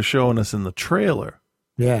stuff they're showing us in the trailer.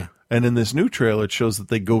 Yeah. And in this new trailer, it shows that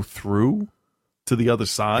they go through to the other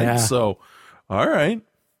side. Yeah. So, all right.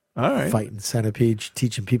 Fighting Centipede,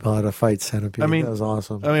 teaching people how to fight Centipede. That was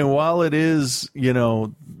awesome. I mean, while it is,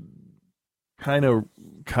 kind of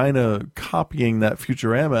copying that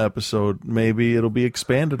Futurama episode, maybe it'll be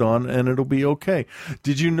expanded on and it'll be okay.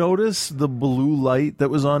 Did you notice the blue light that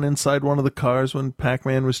was on inside one of the cars when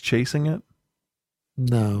Pac-Man was chasing it?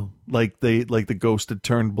 No. Like the ghost had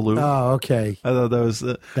turned blue. Oh, okay. I thought that was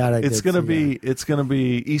it's gonna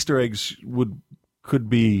be Easter eggs could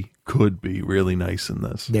be really nice in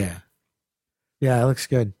this. Yeah. Yeah, it looks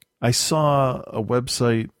good. I saw a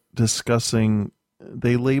website discussing,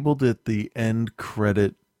 they labeled it the end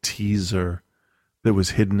credit teaser that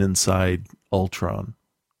was hidden inside Ultron.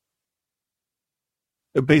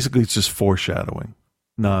 Basically, it's just foreshadowing,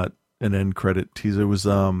 not an end credit teaser. It was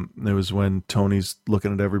when Tony's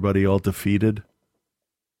looking at everybody all defeated,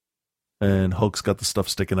 and Hulk's got the stuff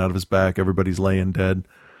sticking out of his back. Everybody's laying dead.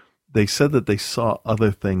 They said that they saw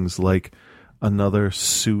other things, like another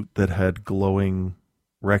suit that had glowing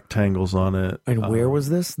rectangles on it. And where was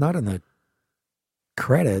this? Not in the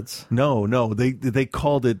credits. No. They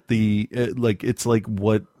called it it's like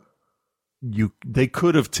what they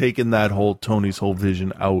could have taken that Tony's whole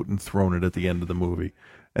vision out and thrown it at the end of the movie,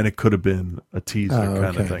 and it could have been a teaser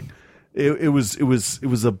kind of thing. It was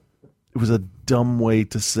a dumb way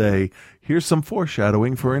to say, here's some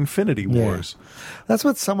foreshadowing for Infinity Wars. That's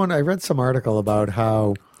what I read some article about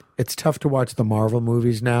how it's tough to watch the Marvel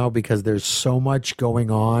movies now because there's so much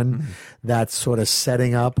going on that's sort of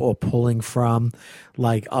setting up or pulling from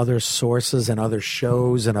like other sources and other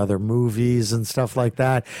shows and other movies and stuff like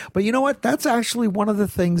that. But you know what? That's actually one of the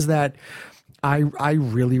things that I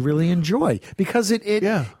really, really enjoy, because it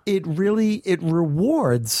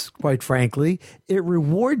rewards, quite frankly, it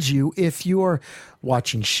rewards you if you're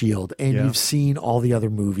watching S.H.I.E.L.D. and you've seen all the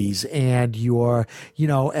other movies and you're,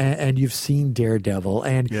 and you've seen Daredevil,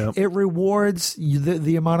 and it rewards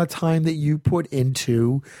the amount of time that you put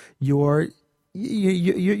into your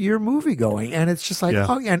movie going. And it's just like,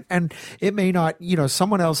 and it may not,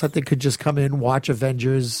 someone else I think could just come in, watch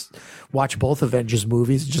both Avengers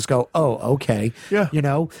movies and just go, oh, okay.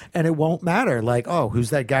 And it won't matter. Like, oh,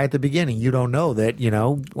 who's that guy at the beginning? You don't know that,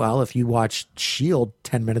 well, if you watched S.H.I.E.L.D.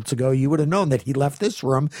 10 minutes ago, you would have known that he left this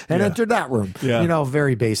room and entered that room,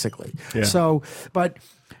 very basically. So,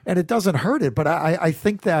 and it doesn't hurt it, but I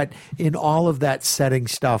think that in all of that setting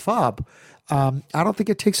stuff up, I don't think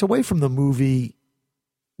it takes away from the movie,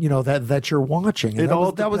 that you're watching. And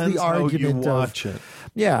that was the argument how you watch it.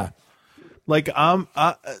 Yeah. Like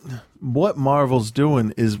what Marvel's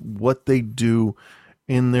doing is what they do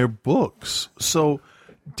in their books. So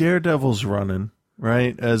Daredevil's running,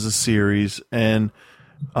 right, as a series, and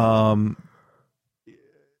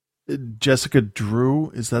Jessica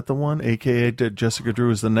Drew, is that the one? AKA Jessica Drew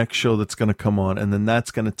is the next show that's going to come on, and then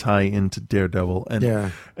that's going to tie into Daredevil,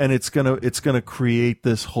 and it's gonna create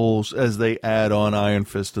this whole, as they add on Iron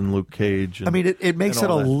Fist and Luke Cage. And, I mean, it makes it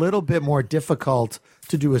a little bit more difficult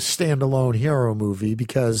to do a standalone hero movie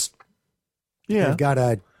because they've got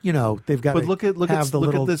to. But look at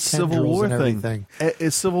this Civil War thing.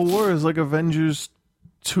 Civil War is like Avengers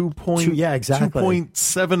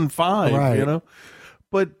 2.75, right.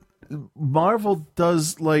 But Marvel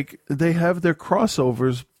does, they have their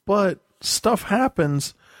crossovers, but stuff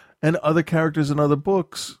happens and other characters in other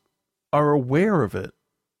books are aware of it.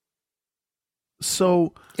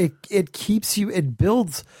 So it keeps you, it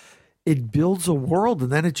builds a world, and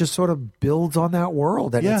then it just sort of builds on that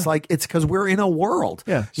world. And it's because we're in a world.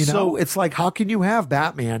 Yeah. So it's like, how can you have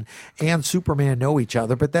Batman and Superman know each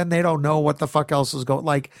other, but then they don't know what the fuck else is going,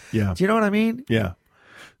 do you know what I mean? Yeah.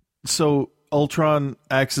 So Ultron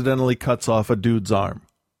accidentally cuts off a dude's arm.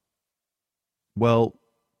 Well,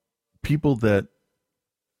 people that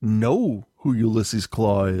know who Ulysses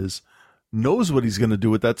Claw is knows what he's going to do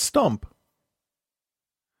with that stump.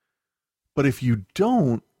 But if you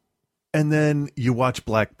don't, and then you watch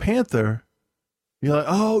Black Panther, you're like,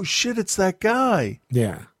 oh shit, it's that guy.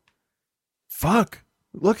 Yeah. Fuck.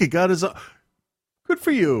 Look, he got his... Good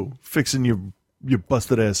for you, fixing your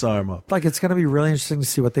busted ass arm up. It's going to be really interesting to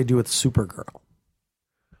see what they do with Supergirl.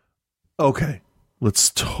 Okay, let's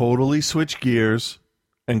totally switch gears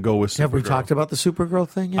and go with Supergirl. Have we talked about the Supergirl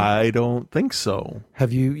thing yet? I don't think so.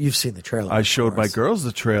 Have you? You've seen the trailer. I showed my girls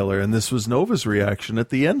the trailer, and this was Nova's reaction at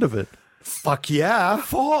the end of it. Fuck yeah.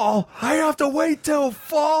 Fall. I have to wait till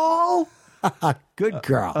fall. Good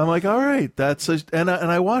girl. I'm like, all right, and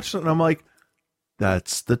I watched it, and I'm like,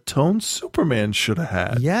 that's the tone Superman should have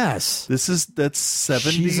had. Yes. That's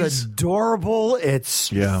 70s. She's adorable. It's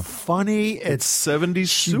funny. It's 70s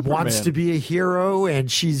she Superman. Wants to be a hero,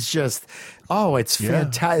 and she's just, it's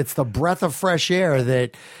fantastic. It's the breath of fresh air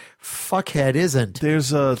that fuckhead isn't.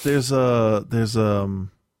 There's a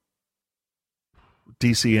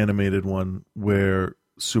DC animated one where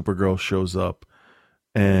Supergirl shows up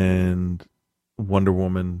and Wonder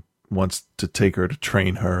Woman wants to take her to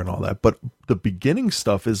train her and all that. But the beginning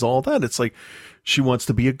stuff is all that. It's like she wants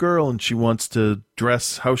to be a girl and she wants to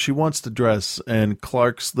dress how she wants to dress. And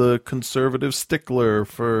Clark's the conservative stickler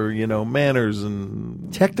for, manners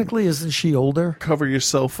and... Technically, isn't she older? Cover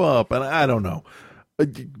yourself up. And I don't know.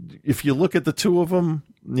 If you look at the two of them,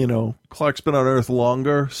 Clark's been on Earth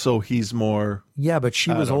longer, so he's more... Yeah, but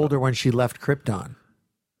she was older when she left Krypton.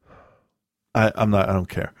 I don't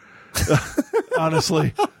care.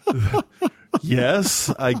 Honestly, yes,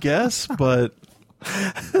 I guess, but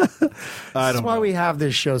That's why we have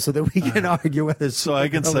this show, so that we can argue whether I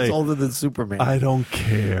can say older than Superman. I don't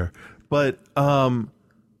care, but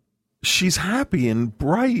she's happy and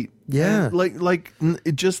bright. Yeah, and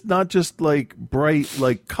just not just like bright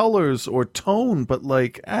like colors or tone, but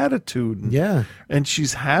like attitude. Yeah, and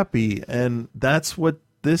she's happy, and that's what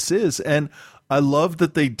this is. And I love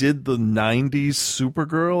that they did the 90s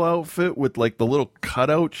Supergirl outfit with like the little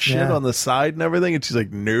cutout shit on the side and everything. And she's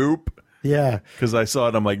like, nope. Yeah. Because I saw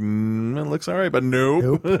it. I'm like, it looks all right, but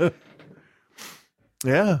nope.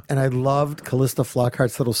 Yeah. And I loved Callista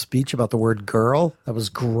Flockhart's little speech about the word girl. That was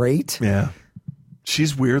great. Yeah.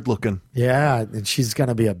 She's weird looking. Yeah. And she's going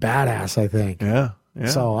to be a badass, I think. Yeah. Yeah.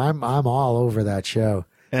 So I'm all over that show.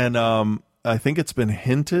 And I think it's been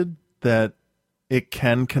hinted that it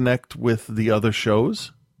can connect with the other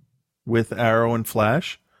shows, with Arrow and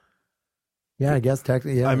Flash. Yeah, I guess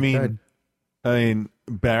technically. Yeah, I mean,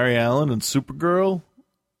 Barry Allen and Supergirl,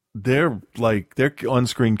 their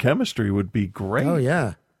on-screen chemistry would be great. Oh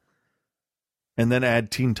yeah. And then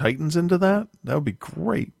add Teen Titans into that. That would be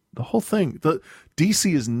great. The whole thing. The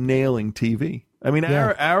DC is nailing TV. I mean,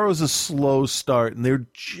 Arrow's a slow start, and they're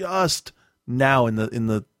just now in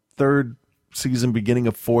the third season, beginning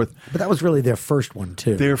of fourth. But that was really their first one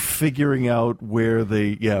too. They're figuring out where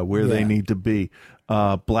they need to be.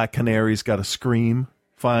 Black Canary's got a Scream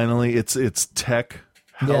finally. It's tech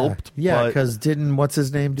helped. Yeah, because didn't what's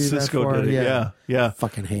his name do Cisco that for? did it. Yeah.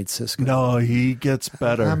 Fucking hate Cisco. No, he gets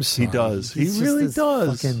better. I'm sorry. He does. He's he really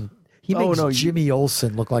does. He makes Jimmy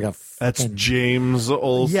Olsen look like a That's James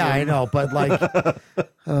Olsen. Yeah, I know, but like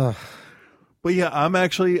But yeah, I'm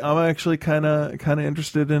actually kind of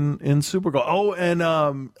interested in Supergirl. Oh, and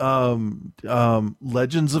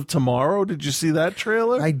Legends of Tomorrow. Did you see that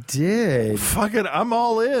trailer? I did. Fuck it, I'm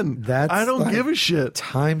all in. I don't give a shit.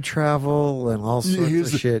 Time travel and all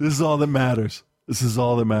sorts of shit. This is all that matters.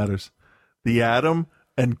 The Atom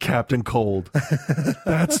and Captain Cold.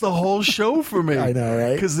 That's the whole show for me. I know,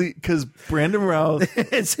 right? Because Brandon Routh,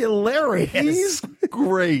 it's hilarious. He's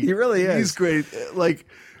great. He really is. He's great. Like,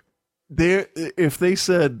 if they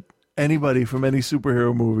said anybody from any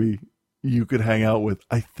superhero movie you could hang out with,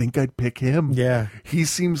 I think I'd pick him. Yeah. He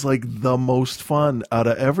seems like the most fun out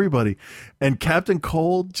of everybody. And Captain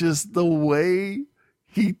Cold, just the way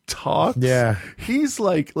he talks. Yeah. He's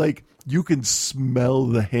like you can smell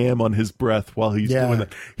the ham on his breath while he's doing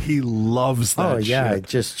that. He loves that shit.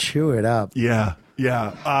 Just chew it up. Yeah.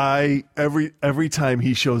 Every time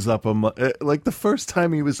he shows up, I'm like the first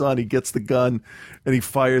time he was on, he gets the gun and he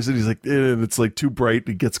fires it. He's like, and it's like too bright. And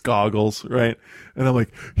he gets goggles, right? And I'm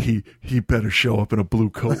like, he better show up in a blue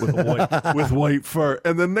coat with with white fur.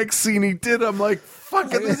 And the next scene he did, I'm like,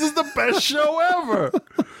 fuck it, this is the best show ever.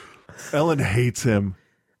 Ellen hates him.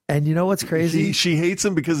 And you know what's crazy? She hates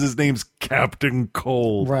him because his name's Captain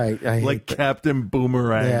Cold, right? Like Captain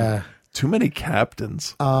Boomerang. Yeah. Too many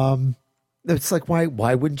captains. It's like, why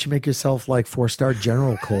wouldn't you make yourself like 4-star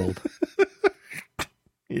General Cold?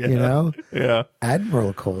 Yeah. You know? Yeah.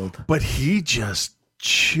 Admiral Cold. But he just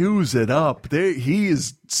chews it up. He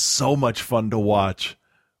is so much fun to watch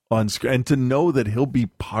on screen. And to know that he'll be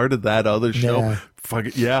part of that other show. Yeah. Fuck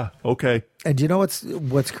it. Yeah. Okay. And you know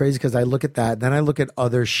what's crazy? Because I look at that, then I look at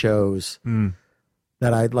other shows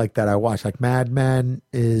that I watch. Like Mad Men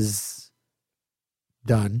is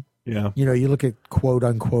done. Yeah. You know, you look at quote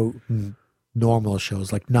unquote normal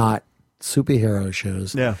shows, like not superhero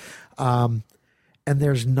shows. Yeah. And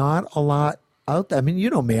there's not a lot out there. I mean,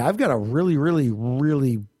 you know me, I've got a really, really,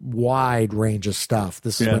 really wide range of stuff.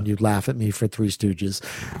 This is when you'd laugh at me for Three Stooges.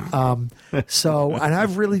 So, and I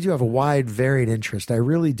really do have a wide, varied interest. I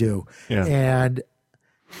really do. Yeah. And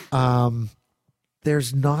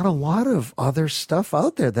there's not a lot of other stuff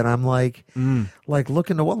out there that I'm like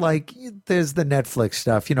looking to what, like there's the Netflix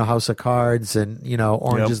stuff, you know, House of Cards and, you know,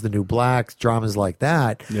 Orange is the New Black, dramas like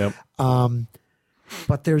that. Yep.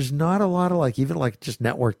 But there's not a lot of like, even like just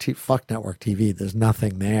network TV. There's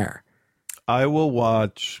nothing there. I will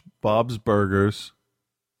watch Bob's Burgers,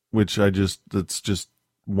 which it's just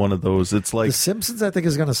one of those. It's like The Simpsons, I think,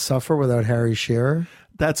 is going to suffer without Harry Shearer.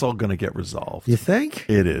 That's all going to get resolved. You think?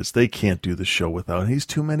 It is. They can't do the show without him. He's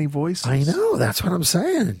too many voices. I know. That's what I'm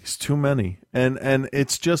saying. He's too many. And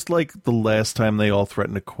it's just like the last time they all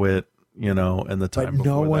threatened to quit, you know, and the time But before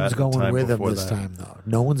no one's that, going with him before this that. time, though.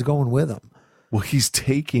 No one's going with him. Well, he's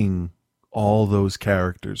taking all those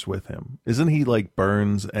characters with him. Isn't he like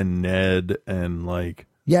Burns and Ned and like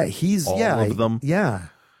Yeah, he's all of them? Yeah.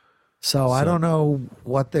 So I don't know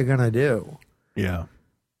what they're gonna do. Yeah.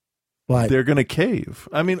 But they're gonna cave.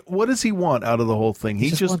 I mean, what does he want out of the whole thing?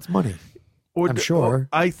 he just wants money. I'm sure. Or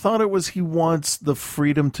I thought it was he wants the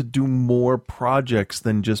freedom to do more projects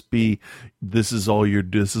than just be this is all you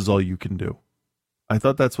can do. I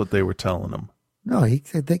thought that's what they were telling him. No, they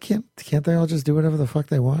can't they all just do whatever the fuck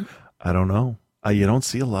they want? I don't know. You don't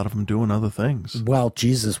see a lot of them doing other things. Well,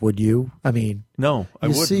 Jesus, would you? I mean, no, I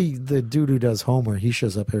you wouldn't. see the dude who does Homer, he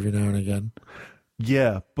shows up every now and again.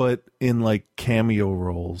 Yeah, but in like cameo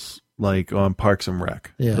roles, like on Parks and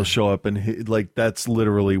Rec, Yeah. he'll show up and like that's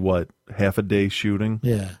literally what, half a day shooting.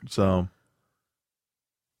 Yeah. So,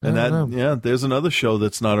 I and don't know. there's another show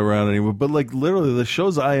that's not around anymore. But like literally, the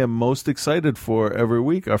shows I am most excited for every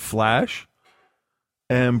week are Flash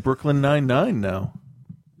and Brooklyn Nine-Nine now.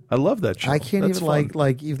 I love that show. I can't That's even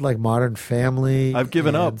fun. even like Modern Family. I've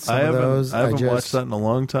given and up. some I of haven't. those. I haven't watched that in a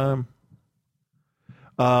long time.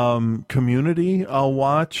 Community, I'll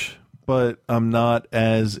watch, but I'm not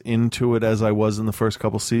as into it as I was in the first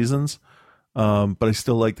couple seasons. But I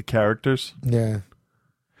still like the characters. Yeah,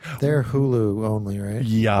 they're Hulu only, right?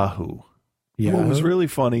 Yahoo. Yahoo? What was really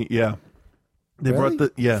funny? Yeah, they Really?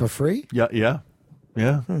 brought the For free? Yeah.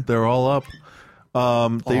 They're all up.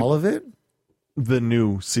 All of it? The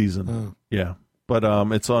new season. Oh. Yeah. But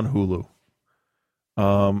it's on Hulu.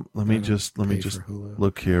 Let me just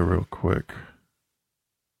look here real quick.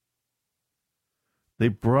 They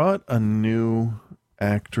brought a new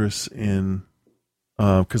actress in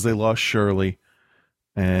because they lost Shirley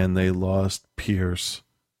and they lost Pierce.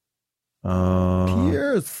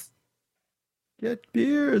 Pierce. Get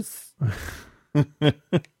Pierce.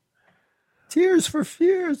 Tears for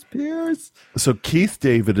Fears, Pierce. So Keith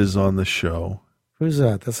David is on the show. Who's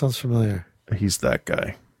that? That sounds familiar. He's that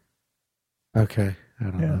guy. Okay. I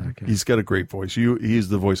don't know. Okay. He's got a great voice. He's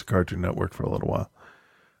the voice of Cartoon Network for a little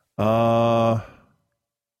while.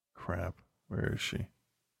 Crap. Where is she?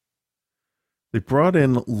 They brought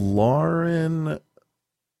in Lauren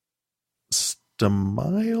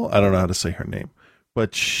Stamile. I don't know how to say her name,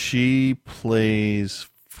 but she plays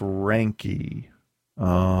Frankie.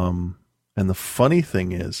 And the funny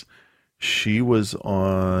thing is, she was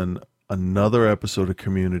on another episode of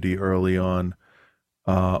Community early on,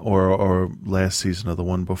 or last season or the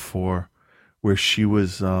one before, where she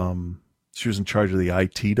was in charge of the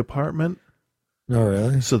IT department. Oh,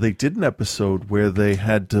 really? So they did an episode where they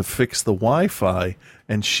had to fix the Wi-Fi,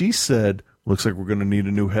 and she said, "Looks like we're going to need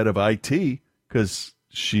a new head of IT," because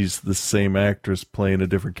she's the same actress playing a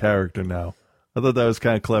different character now. I thought that was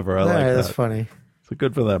kind of clever. I like that. That's funny. So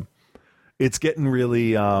good for them. It's getting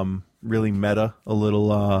really meta, a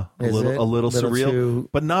little surreal,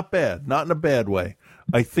 but not bad, not in a bad way.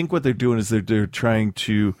 I think what they're doing is they're trying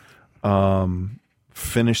to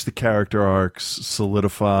finish the character arcs,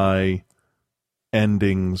 solidify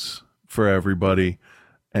endings for everybody,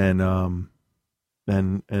 and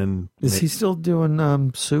is he still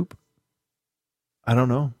doing Soup? I don't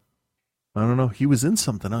know. He was in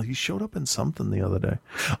something else. He showed up in something the other day.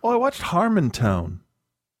 Oh, I watched Harmontown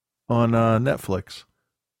on Netflix.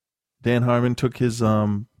 Dan Harmon took his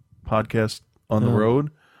podcast on the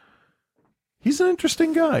road. He's an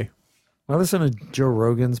interesting guy. I listened to Joe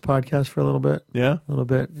Rogan's podcast for a little bit. Yeah, a little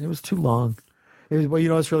bit. It was too long. Well, you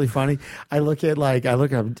know what's really funny? I look at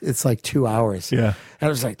it's like 2 hours. Yeah, and I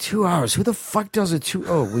was like 2 hours. Who the fuck does it? We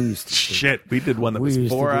used to. Shit, we did one that was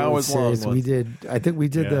 4 hours long. We did. I think we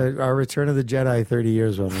did our Return of the Jedi 30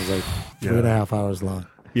 years one. It was like 3.5 hours long.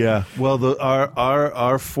 Yeah, well,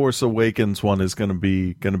 our Force Awakens one is gonna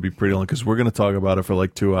be pretty long because we're gonna talk about it for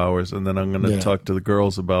like 2 hours, and then I'm gonna talk to the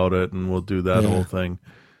girls about it, and we'll do that whole thing.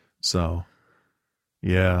 So,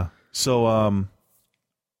 yeah. So,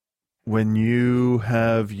 when you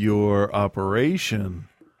have your operation,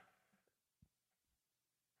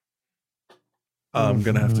 I'm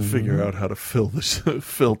gonna have to figure out how to fill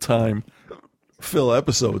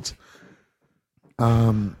episodes.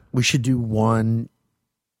 We should do one.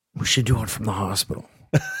 We should do one from the hospital.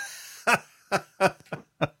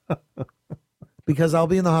 Because I'll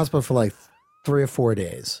be in the hospital for like 3 or 4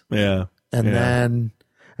 days. Yeah. And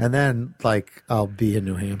then like I'll be in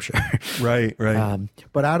New Hampshire. Right.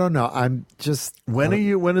 But I don't know. I'm just when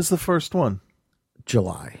is the first one?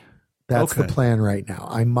 July. That's the plan right now.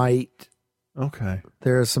 I might. Okay.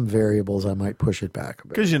 There are some variables. I might push it back a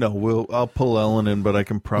bit. Because I'll pull Ellen in, but I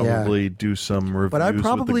can probably do some reviews but I'd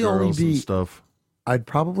probably with the girls and stuff. I'd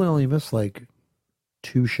probably only miss like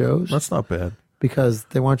 2 shows. That's not bad because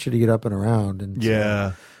they want you to get up and around. And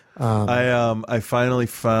yeah, I finally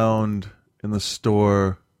found in the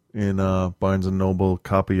store in Barnes and Noble a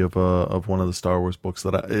copy of one of the Star Wars books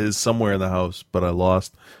that is somewhere in the house, but I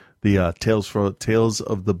lost the Tales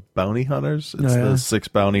of the Bounty Hunters. It's the 6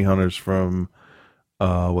 bounty hunters from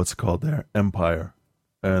what's it called there, Empire,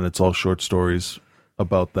 and it's all short stories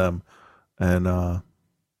about them, and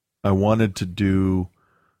I wanted to do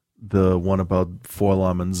the one about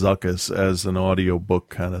Forlom and Zuckuss as an audio book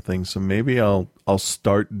kind of thing. So maybe I'll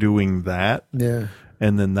start doing that. Yeah.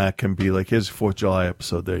 And then that can be like, here's a 4th of July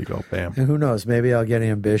episode. There you go. Bam. And who knows? Maybe I'll get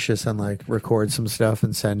ambitious and like record some stuff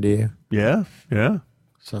and send to you. Yeah. Yeah.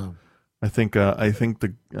 So I think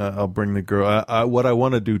I'll bring the girl. What I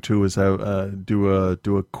want to do too is have do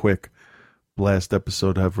a quick blast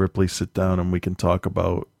episode, have Ripley sit down and we can talk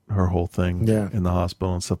about her whole thing in the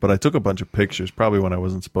hospital and stuff. But I took a bunch of pictures, probably when I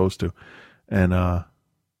wasn't supposed to. And I'm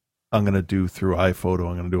going to do through iPhoto,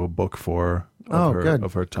 I'm going to do a book for her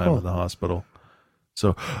of her time in the hospital.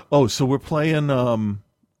 So we're playing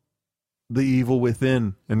The Evil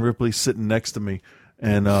Within, and Ripley's sitting next to me,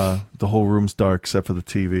 and the whole room's dark except for the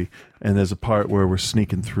TV. And there's a part where we're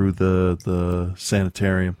sneaking through the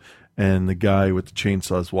sanitarium, and the guy with the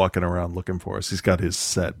chainsaw is walking around looking for us. He's got his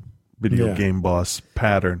set video game boss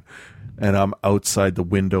pattern, and I'm outside the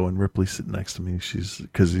window, and Ripley's sitting next to me.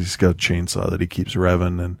 Because he's got a chainsaw that he keeps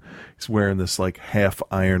revving, and he's wearing this like half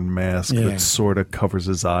iron mask that sort of covers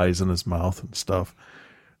his eyes and his mouth and stuff,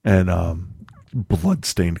 and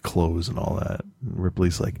blood-stained clothes and all that. And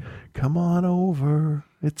Ripley's like, "Come on over.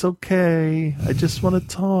 It's okay. I just want to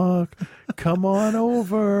talk. Come on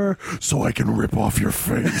over so I can rip off your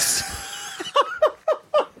face."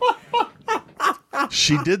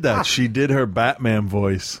 She did that. She did her Batman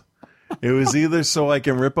voice. It was either so I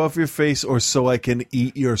can rip off your face or so I can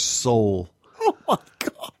eat your soul. Oh, my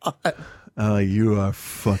God. You are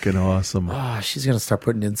fucking awesome. She's going to start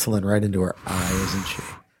putting insulin right into her eye, isn't she?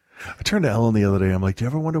 I turned to Ellen the other day. I'm like, do you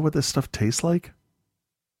ever wonder what this stuff tastes like?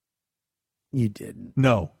 You didn't.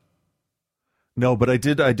 No, but I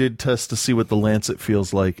did test to see what the Lancet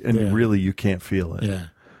feels like, and really you can't feel it. Yeah.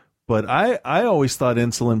 But I always thought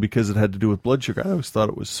insulin, because it had to do with blood sugar, I always thought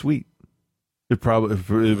it was sweet. It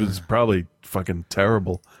was probably fucking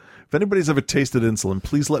terrible. If anybody's ever tasted insulin,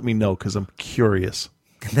 please let me know, because I'm curious.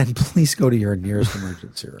 And then please go to your nearest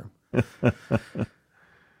emergency room.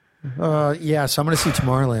 Yeah, so I'm going to see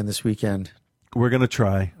Tomorrowland this weekend. We're going to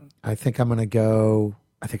try. I think I'm going to go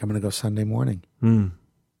Sunday morning.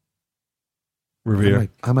 Revere.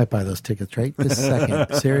 I might buy those tickets right this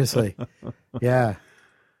second. Seriously. Yeah.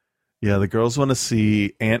 Yeah, the girls want to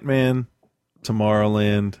see Ant-Man,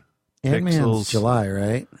 Tomorrowland, Ant-Man's Pixels. July,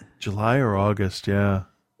 right? July or August, yeah.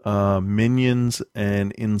 Minions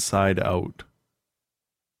and Inside Out.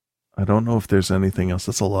 I don't know if there's anything else.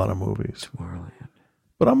 That's a lot of movies. Tomorrowland.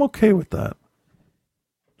 But I'm okay with that.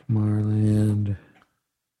 Tomorrowland.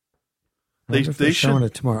 They showing should.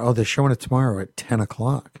 it tomorrow. Oh, they're showing it tomorrow at 10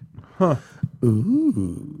 o'clock. Huh.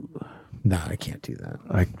 Ooh. No, I can't do that.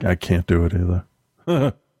 I can't do it either.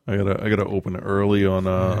 I gotta open early on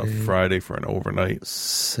Friday for an overnight.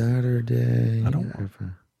 Saturday.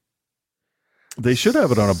 They should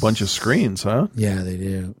have it on a bunch of screens, huh? Yeah, they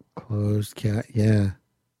do. Closed cat. Yeah.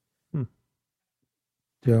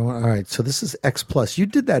 All right, so this is X Plus. You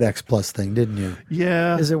did that X Plus thing, didn't you?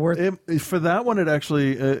 Yeah. Is it worth it? For that one, it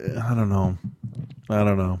actually, I don't know. I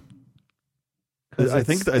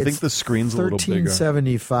think the screen's a little bigger.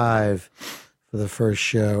 $13.75 for the first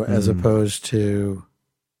show, as opposed to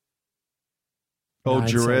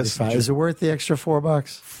Jurassic. Is it worth the extra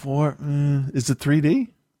 $4? Is it 3D?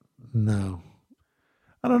 No.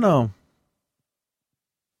 I don't know.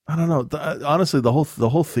 Honestly, the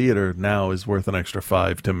whole theater now is worth an extra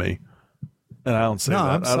 $5 to me, and I don't say that.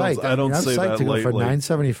 I'm psyched. I don't say that to go for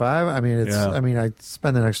 $9.75. I mean, it's. Yeah. I mean, I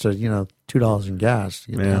spend an extra, $2 in gas.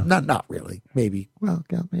 Yeah. Not really. Maybe. Well,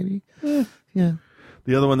 yeah, maybe. Yeah.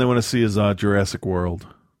 The other one they want to see is Jurassic World.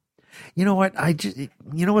 You know what?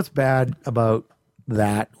 You know what's bad about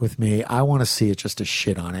that with me? I want to see it just to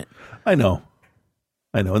shit on it. I know,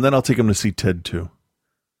 and then I'll take them to see Ted 2.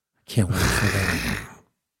 Can't wait for that.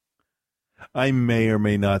 I may or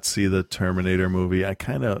may not see the Terminator movie. I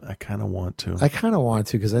kind of want to. I kind of want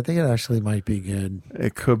to, because I think it actually might be good.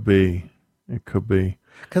 It could be.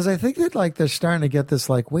 Because I think that they're starting to get this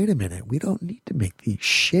wait a minute, we don't need to make these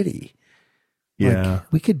shitty. Yeah,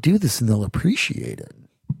 we could do this and they'll appreciate it.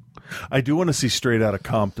 I do want to see Straight Outta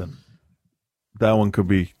Compton. That one could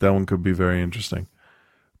be very interesting.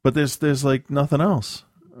 But there's nothing else.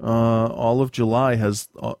 All of July has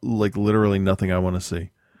literally nothing I want to see.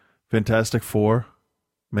 Fantastic Four,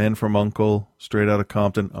 Man from U.N.C.L.E., Straight Outta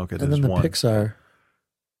Compton. Okay, there's and then the one. Pixar.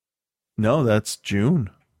 No, that's June.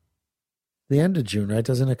 The end of June, right?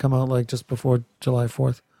 Doesn't it come out just before July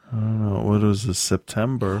 4th? I don't know. What was this,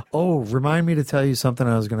 September? Oh, remind me to tell you something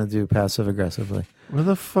I was going to do passive-aggressively. Where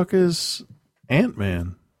the fuck is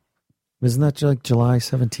Ant-Man? Isn't that July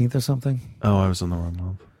 17th or something? Oh, I was in the wrong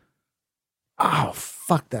month. Oh,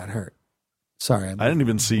 fuck, that hurt. Sorry. I didn't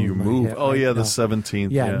even see you move. Hip. Oh, yeah, the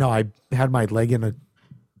 17th. Yeah, no, I had my leg in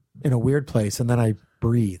a weird place, and then I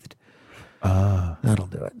breathed. That'll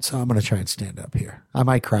do it. So I'm going to try and stand up here. I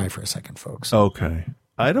might cry for a second, folks. Okay.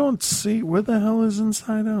 I don't see, where the hell is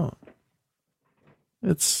Inside Out?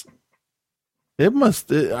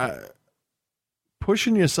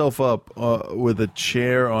 Pushing yourself up with a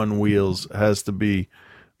chair on wheels has to be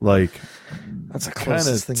that's the kind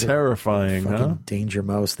closest of thing terrifying, to huh? Danger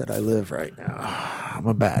Mouse that I live right now. I'm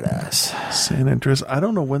a badass. San Andreas. I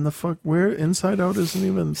don't know where Inside Out isn't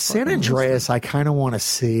even. San Andreas, I kind of want to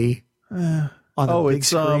see on the big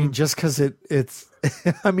screen, just because it's.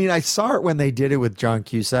 I mean, I saw it when they did it with John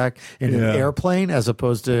Cusack in an airplane, as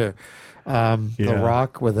opposed to The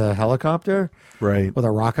Rock with a helicopter, right? With a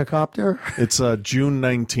rockacopter. It's June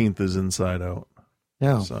 19th is Inside Out.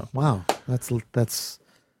 Yeah. So. Wow. That's.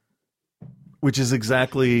 Which is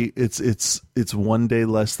exactly it's 1 day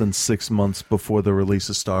less than 6 months before the release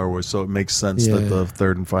of Star Wars, so it makes sense that the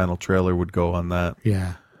third and final trailer would go on that.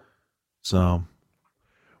 Yeah. So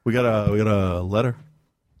we got a letter.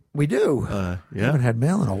 We do. We haven't had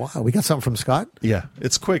mail in a while. We got something from Scott. Yeah,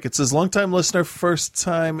 it's quick. It says longtime listener, first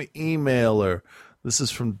time emailer. This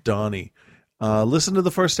is from Donnie. Listen to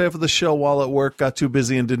the first half of the show while at work. Got too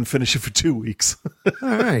busy and didn't finish it for 2 weeks. All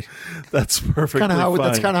right, that's perfectly fine.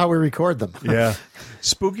 That's kind of how we record them. Yeah,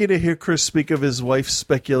 spooky to hear Chris speak of his wife's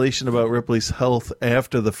speculation about Ripley's health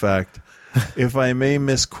after the fact. If I may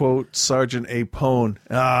misquote Sergeant Apone,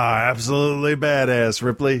 absolutely badass,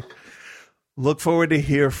 Ripley. Look forward to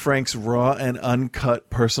hear Frank's raw and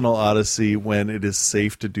uncut personal odyssey when it is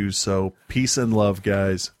safe to do so. Peace and love,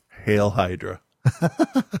 guys. Hail Hydra.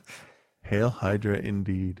 Hail Hydra,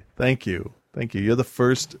 indeed. Thank you. You're the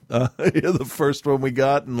first. You're the first one we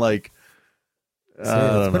got in like. It's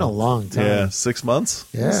been a long time. Yeah, 6 months.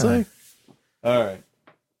 Yeah. Let's say. All right.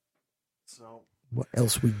 So what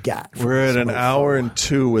else we got? We're at an hour and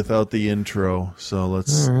 2 without the intro, so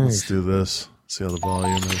let's do this. See how the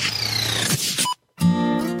volume is.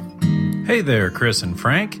 Hey there, Chris and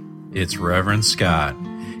Frank. It's Reverend Scott,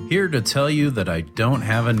 here to tell you that I don't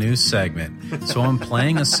have a new segment. So I'm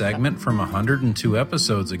playing a segment from 102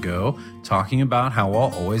 episodes ago, talking about how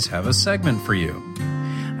I'll always have a segment for you.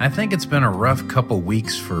 I think it's been a rough couple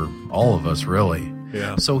weeks for all of us, really.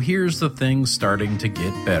 Yeah. So here's the things starting to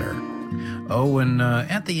get better. Oh, and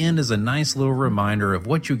at the end is a nice little reminder of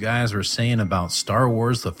what you guys were saying about Star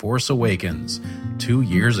Wars The Force Awakens 2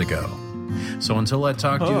 years ago. So until I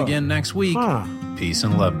talk to you again next week, peace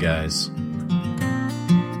and love, guys.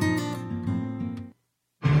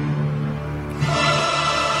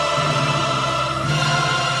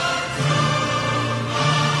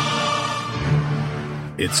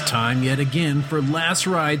 It's time yet again for Last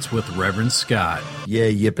Rites with Reverend Scott. Yeah,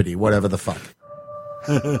 yippity, whatever the fuck.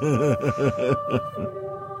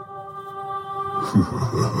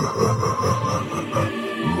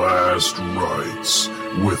 Last Rites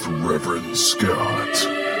with Reverend Scott.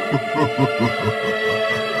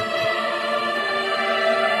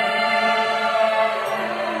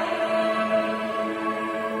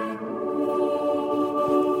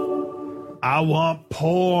 I want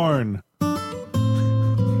porn.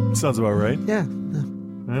 Sounds about right. Yeah.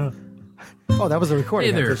 Yeah. Oh, that was a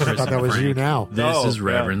recording. Hey there, I thought Chris that and was Frank. you now. This is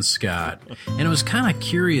Reverend Scott. And I was kind of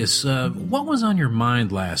curious, what was on your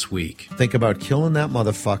mind last week? Think about killing that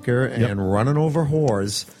motherfucker and running over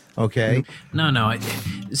whores. Okay. No. I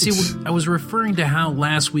was referring to how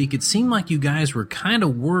last week it seemed like you guys were kind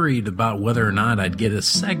of worried about whether or not I'd get a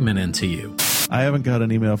segment into you. I haven't got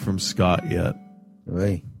an email from Scott yet.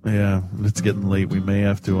 Right. Yeah, it's getting late. We may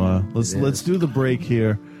have to. Let's do the break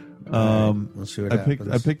here. We'll see what happens.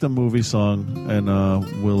 I picked a movie song, and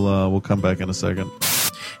we'll come back in a second.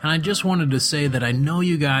 And I just wanted to say that I know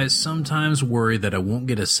you guys sometimes worry that I won't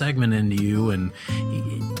get a segment into you, and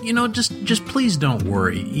just please don't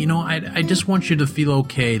worry. I just want you to feel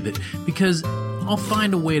okay because I'll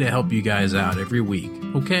find a way to help you guys out every week.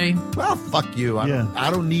 Okay? Well, fuck you. I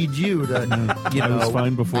don't need you to. I was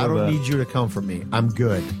fine before I don't that. need you to comfort me. I'm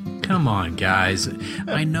good. Come on, guys.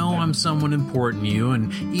 I know I'm someone important to you,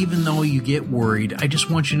 and even though you get worried, I just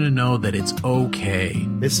want you to know that it's okay.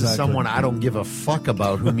 This is someone I don't give a fuck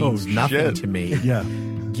about who means nothing to me. Yeah.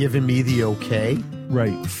 Giving me the okay?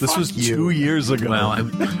 Right. This was 2 years ago. Well, I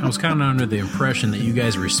was kind of under the impression that you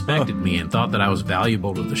guys respected me and thought that I was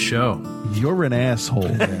valuable to the show. You're an asshole.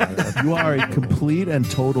 You are a complete and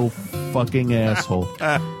total fucking asshole.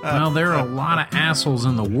 Well, there are a lot of assholes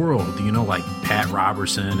in the world, like Pat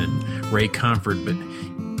Robertson and Ray Comfort, but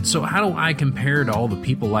so how do I compare to all the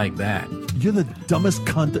people like that? You're the dumbest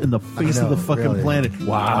cunt in the face of the fucking planet.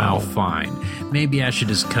 Wow, fine. Maybe I should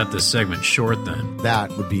just cut this segment short then. That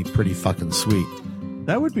would be pretty fucking sweet.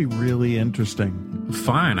 That would be really interesting.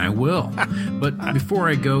 Fine, I will. But before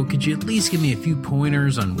I go, could you at least give me a few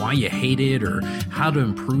pointers on why you hate it or how to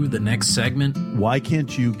improve the next segment? Why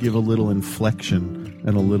can't you give a little inflection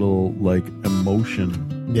and a little, emotion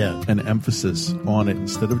and emphasis on it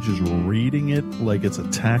instead of just reading it like it's a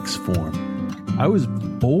tax form? I was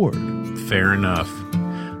bored. Fair enough.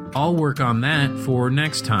 I'll work on that for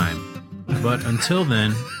next time. But until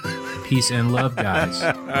then, peace and love, guys.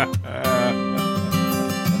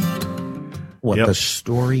 What the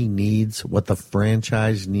story needs, what the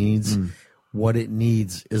franchise needs, what it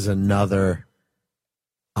needs is another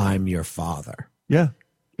I'm your father. Yeah.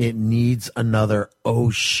 It needs another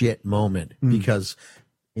oh shit moment because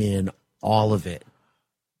in all of it,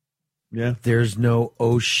 there's no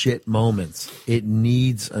oh shit moments. It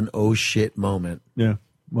needs an oh shit moment. Yeah.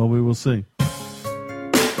 Well, we will see.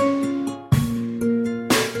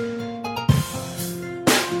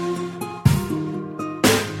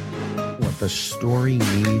 The story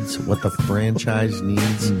needs, what the franchise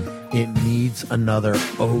needs, it needs another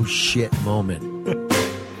oh shit moment.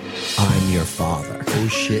 I'm your father. Oh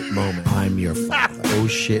shit moment. I'm your father. Oh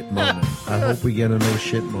shit moment. I hope we get an oh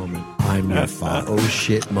shit moment. I'm your father. Oh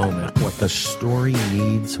shit moment. What the story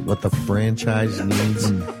needs, what the franchise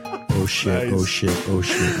needs, oh shit, oh shit, oh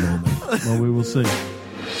shit moment. Well, we will see.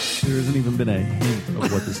 There hasn't even been a hint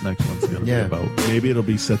of what this next one's going to be about. Maybe it'll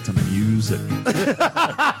be set to music.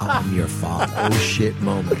 I'm your father. Oh shit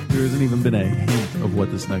moment. There hasn't even been a hint of what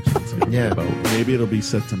this next one's going to be about. Maybe it'll be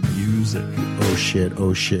set to music. Oh shit,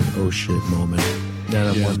 oh shit, oh shit moment. Then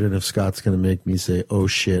I'm wondering if Scott's going to make me say, oh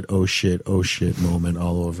shit, oh shit, oh shit moment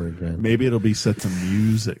all over again. Maybe it'll be set to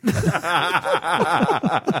music.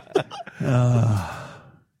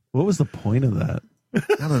 What was the point of that?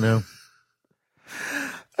 I don't know.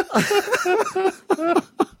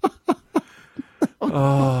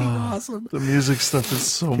 Awesome. The music stuff is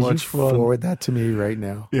so Could much you fun. Forward that to me right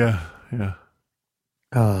now. Yeah.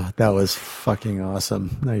 That was fucking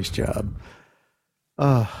awesome. Nice job.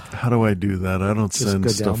 How do I do that? I don't Just send go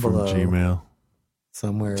stuff down from below. Gmail.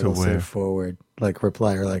 Somewhere To it'll say where? forward, like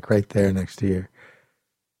reply, or like right there next to your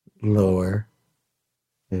lower.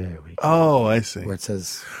 There we go. Oh, I see. Where it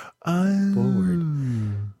says forward.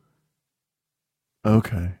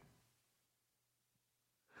 Okay.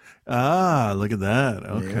 Look at that.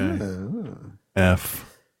 Okay. Yeah.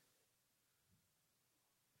 F.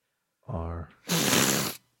 R.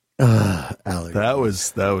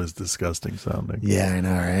 Alex. That was disgusting sounding. Yeah, I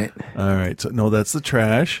know, right? All right. So no, that's the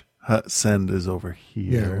trash. Send is over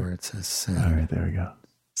here. Yeah, where it says send. All right, there we go.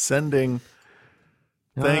 Sending.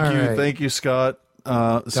 All Thank right. you, Scott.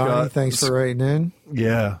 Donnie, Scott, thanks for writing in.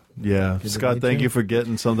 Yeah. Good to Scott, meet thank you. you for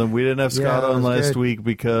getting something. We didn't have Scott that on was last good. week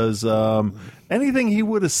because anything he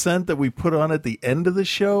would have sent that we put on at the end of the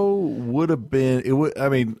show would have been. It would. I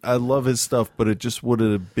mean, I love his stuff, but it just would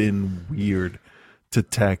have been weird to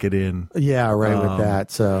tack it in. Yeah, right with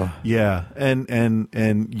that. So Yeah,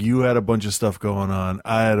 and you had a bunch of stuff going on.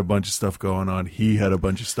 I had a bunch of stuff going on. He had a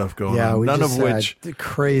bunch of stuff going yeah, on. we None just of which had a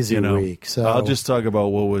crazy week. So I'll just talk about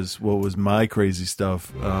what was my crazy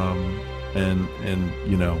stuff, and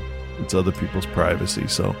you know, it's other people's privacy.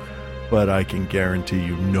 So, but I can guarantee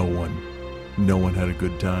you, no one had a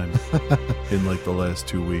good time in like the last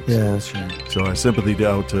 2 weeks. Yeah, that's right. So our sympathy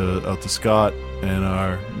out to Scott and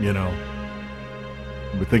our, you know,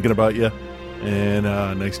 we're thinking about you, and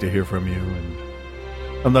nice to hear from you. And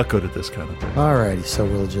I'm not good at this kind of thing. Alrighty, so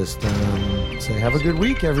we'll just say have a good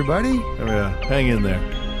week, everybody. Yeah, hang in there,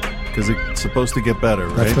 because it's supposed to get better,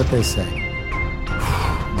 right? That's what they say.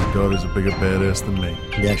 My daughter's a bigger badass than me.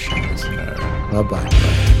 Yes, she is. All right. Bye-bye.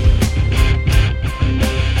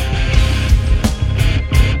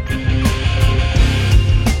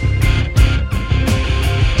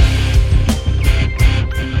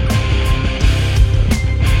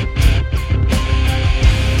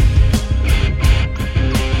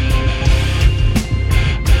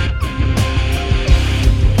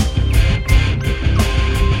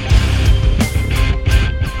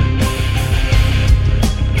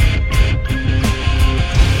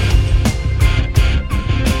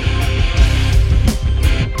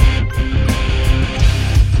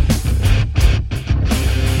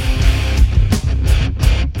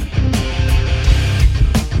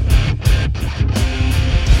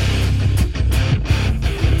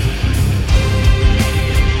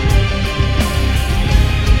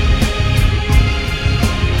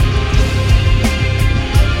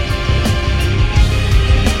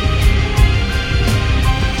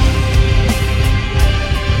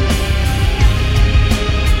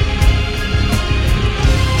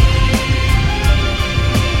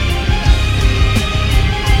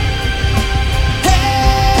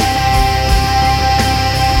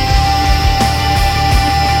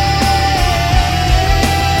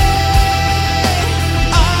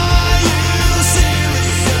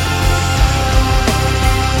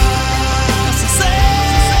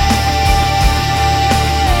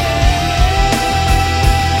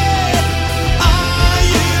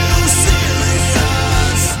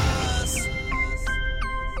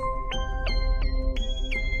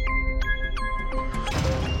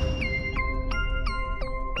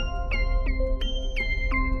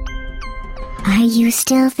 Are you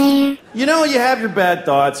still there? You know, you have your bad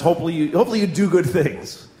thoughts. Hopefully you do good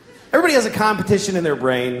things. Everybody has a competition in their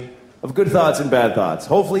brain of good thoughts and bad thoughts.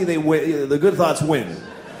 Hopefully the good thoughts win.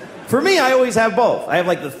 For me, I always have both. I have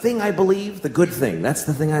like the thing I believe, the good thing. That's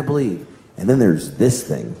the thing I believe. And then there's this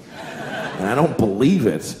thing. And I don't believe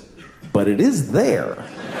it, but it is there.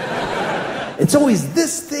 It's always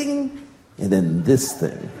this thing and then this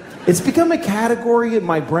thing. It's become a category in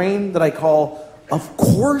my brain that I call, of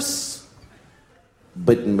course,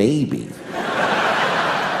 but maybe.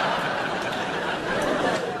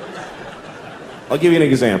 I'll give you an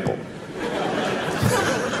example.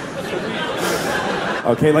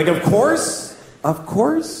 Okay, like of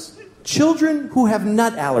course, children who have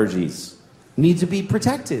nut allergies need to be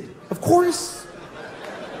protected. Of course.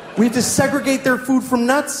 We have to segregate their food from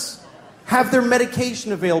nuts, have their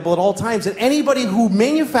medication available at all times, and anybody who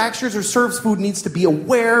manufactures or serves food needs to be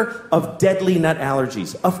aware of deadly nut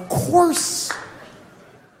allergies. Of course.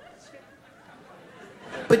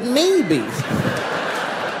 But maybe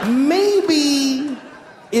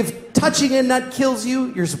touching a nut kills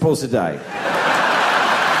you, you're supposed to die.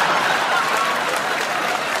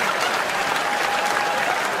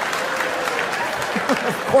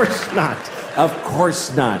 Of course not. Of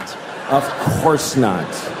course not. Of course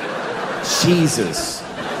not. Jesus.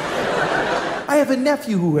 I have a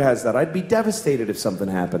nephew who has that. I'd be devastated if something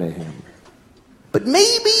happened to him. But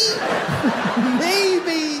maybe,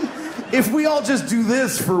 if we all just do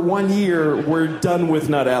this for 1 year, we're done with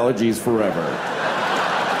nut allergies forever.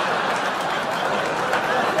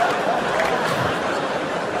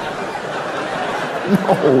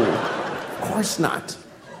 No, of course not.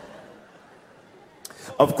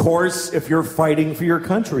 Of course, if you're fighting for your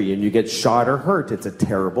country and you get shot or hurt, it's a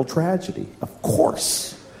terrible tragedy. Of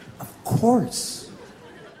course. Of course.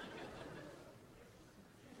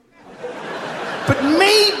 But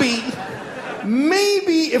maybe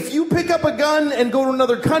if you pick up a gun and go to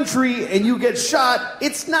another country and you get shot,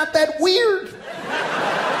 it's not that weird.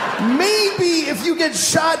 Maybe if you get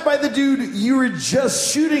shot by the dude you were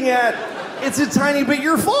just shooting at, it's a tiny bit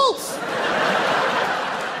your fault.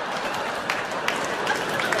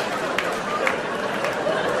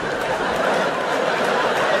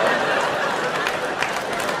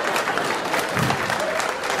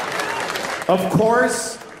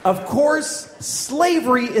 Of course,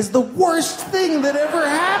 slavery is the worst thing that ever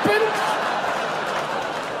happened.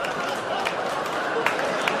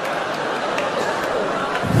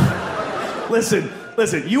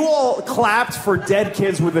 Listen, you all clapped for dead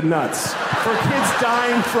kids with the nuts. For kids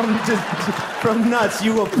dying from nuts,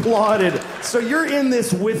 you applauded. So you're in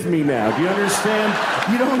this with me now. Do you understand?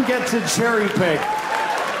 You don't get to cherry pick.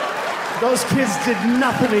 Those kids did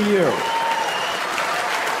nothing to you.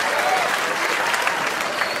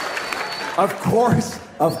 Of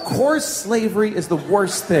course, slavery is the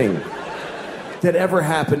worst thing that ever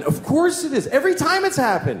happened. Of course it is. Every time it's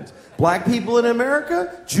happened. Black people in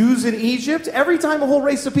America, Jews in Egypt, every time a whole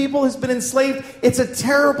race of people has been enslaved, it's a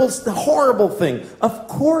terrible, horrible thing. Of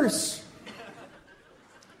course.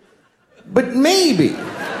 But maybe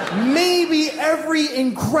every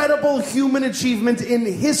incredible human achievement in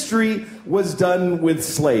history was done with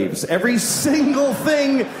slaves. Every single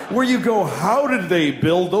thing where you go, how did they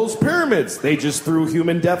build those pyramids? They just threw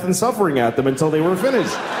human death and suffering at them until they were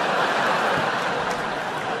finished.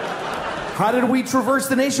 How did we traverse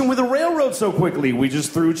the nation with a railroad so quickly? We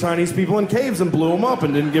just threw Chinese people in caves and blew them up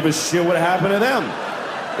and didn't give a shit what happened to them.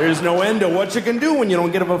 There's no end to what you can do when you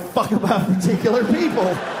don't give a fuck about particular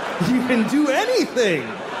people. You can do anything.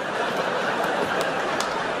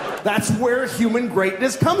 That's where human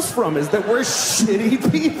greatness comes from, is that we're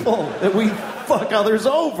shitty people, that we fuck others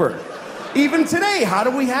over. Even today, how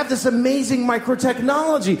do we have this amazing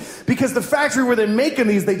microtechnology? Because the factory where they're making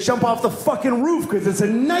these, they jump off the fucking roof because it's a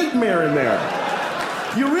nightmare in there.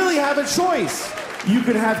 You really have a choice. You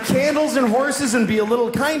can have candles and horses and be a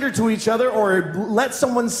little kinder to each other, or let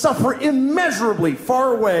someone suffer immeasurably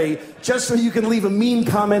far away just so you can leave a mean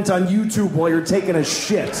comment on YouTube while you're taking a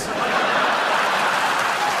shit.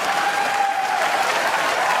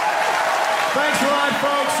 Thanks a lot,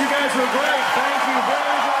 folks. You guys were great. Thank you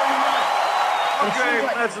very, very much. Okay,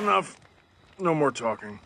 that's enough. No more talking.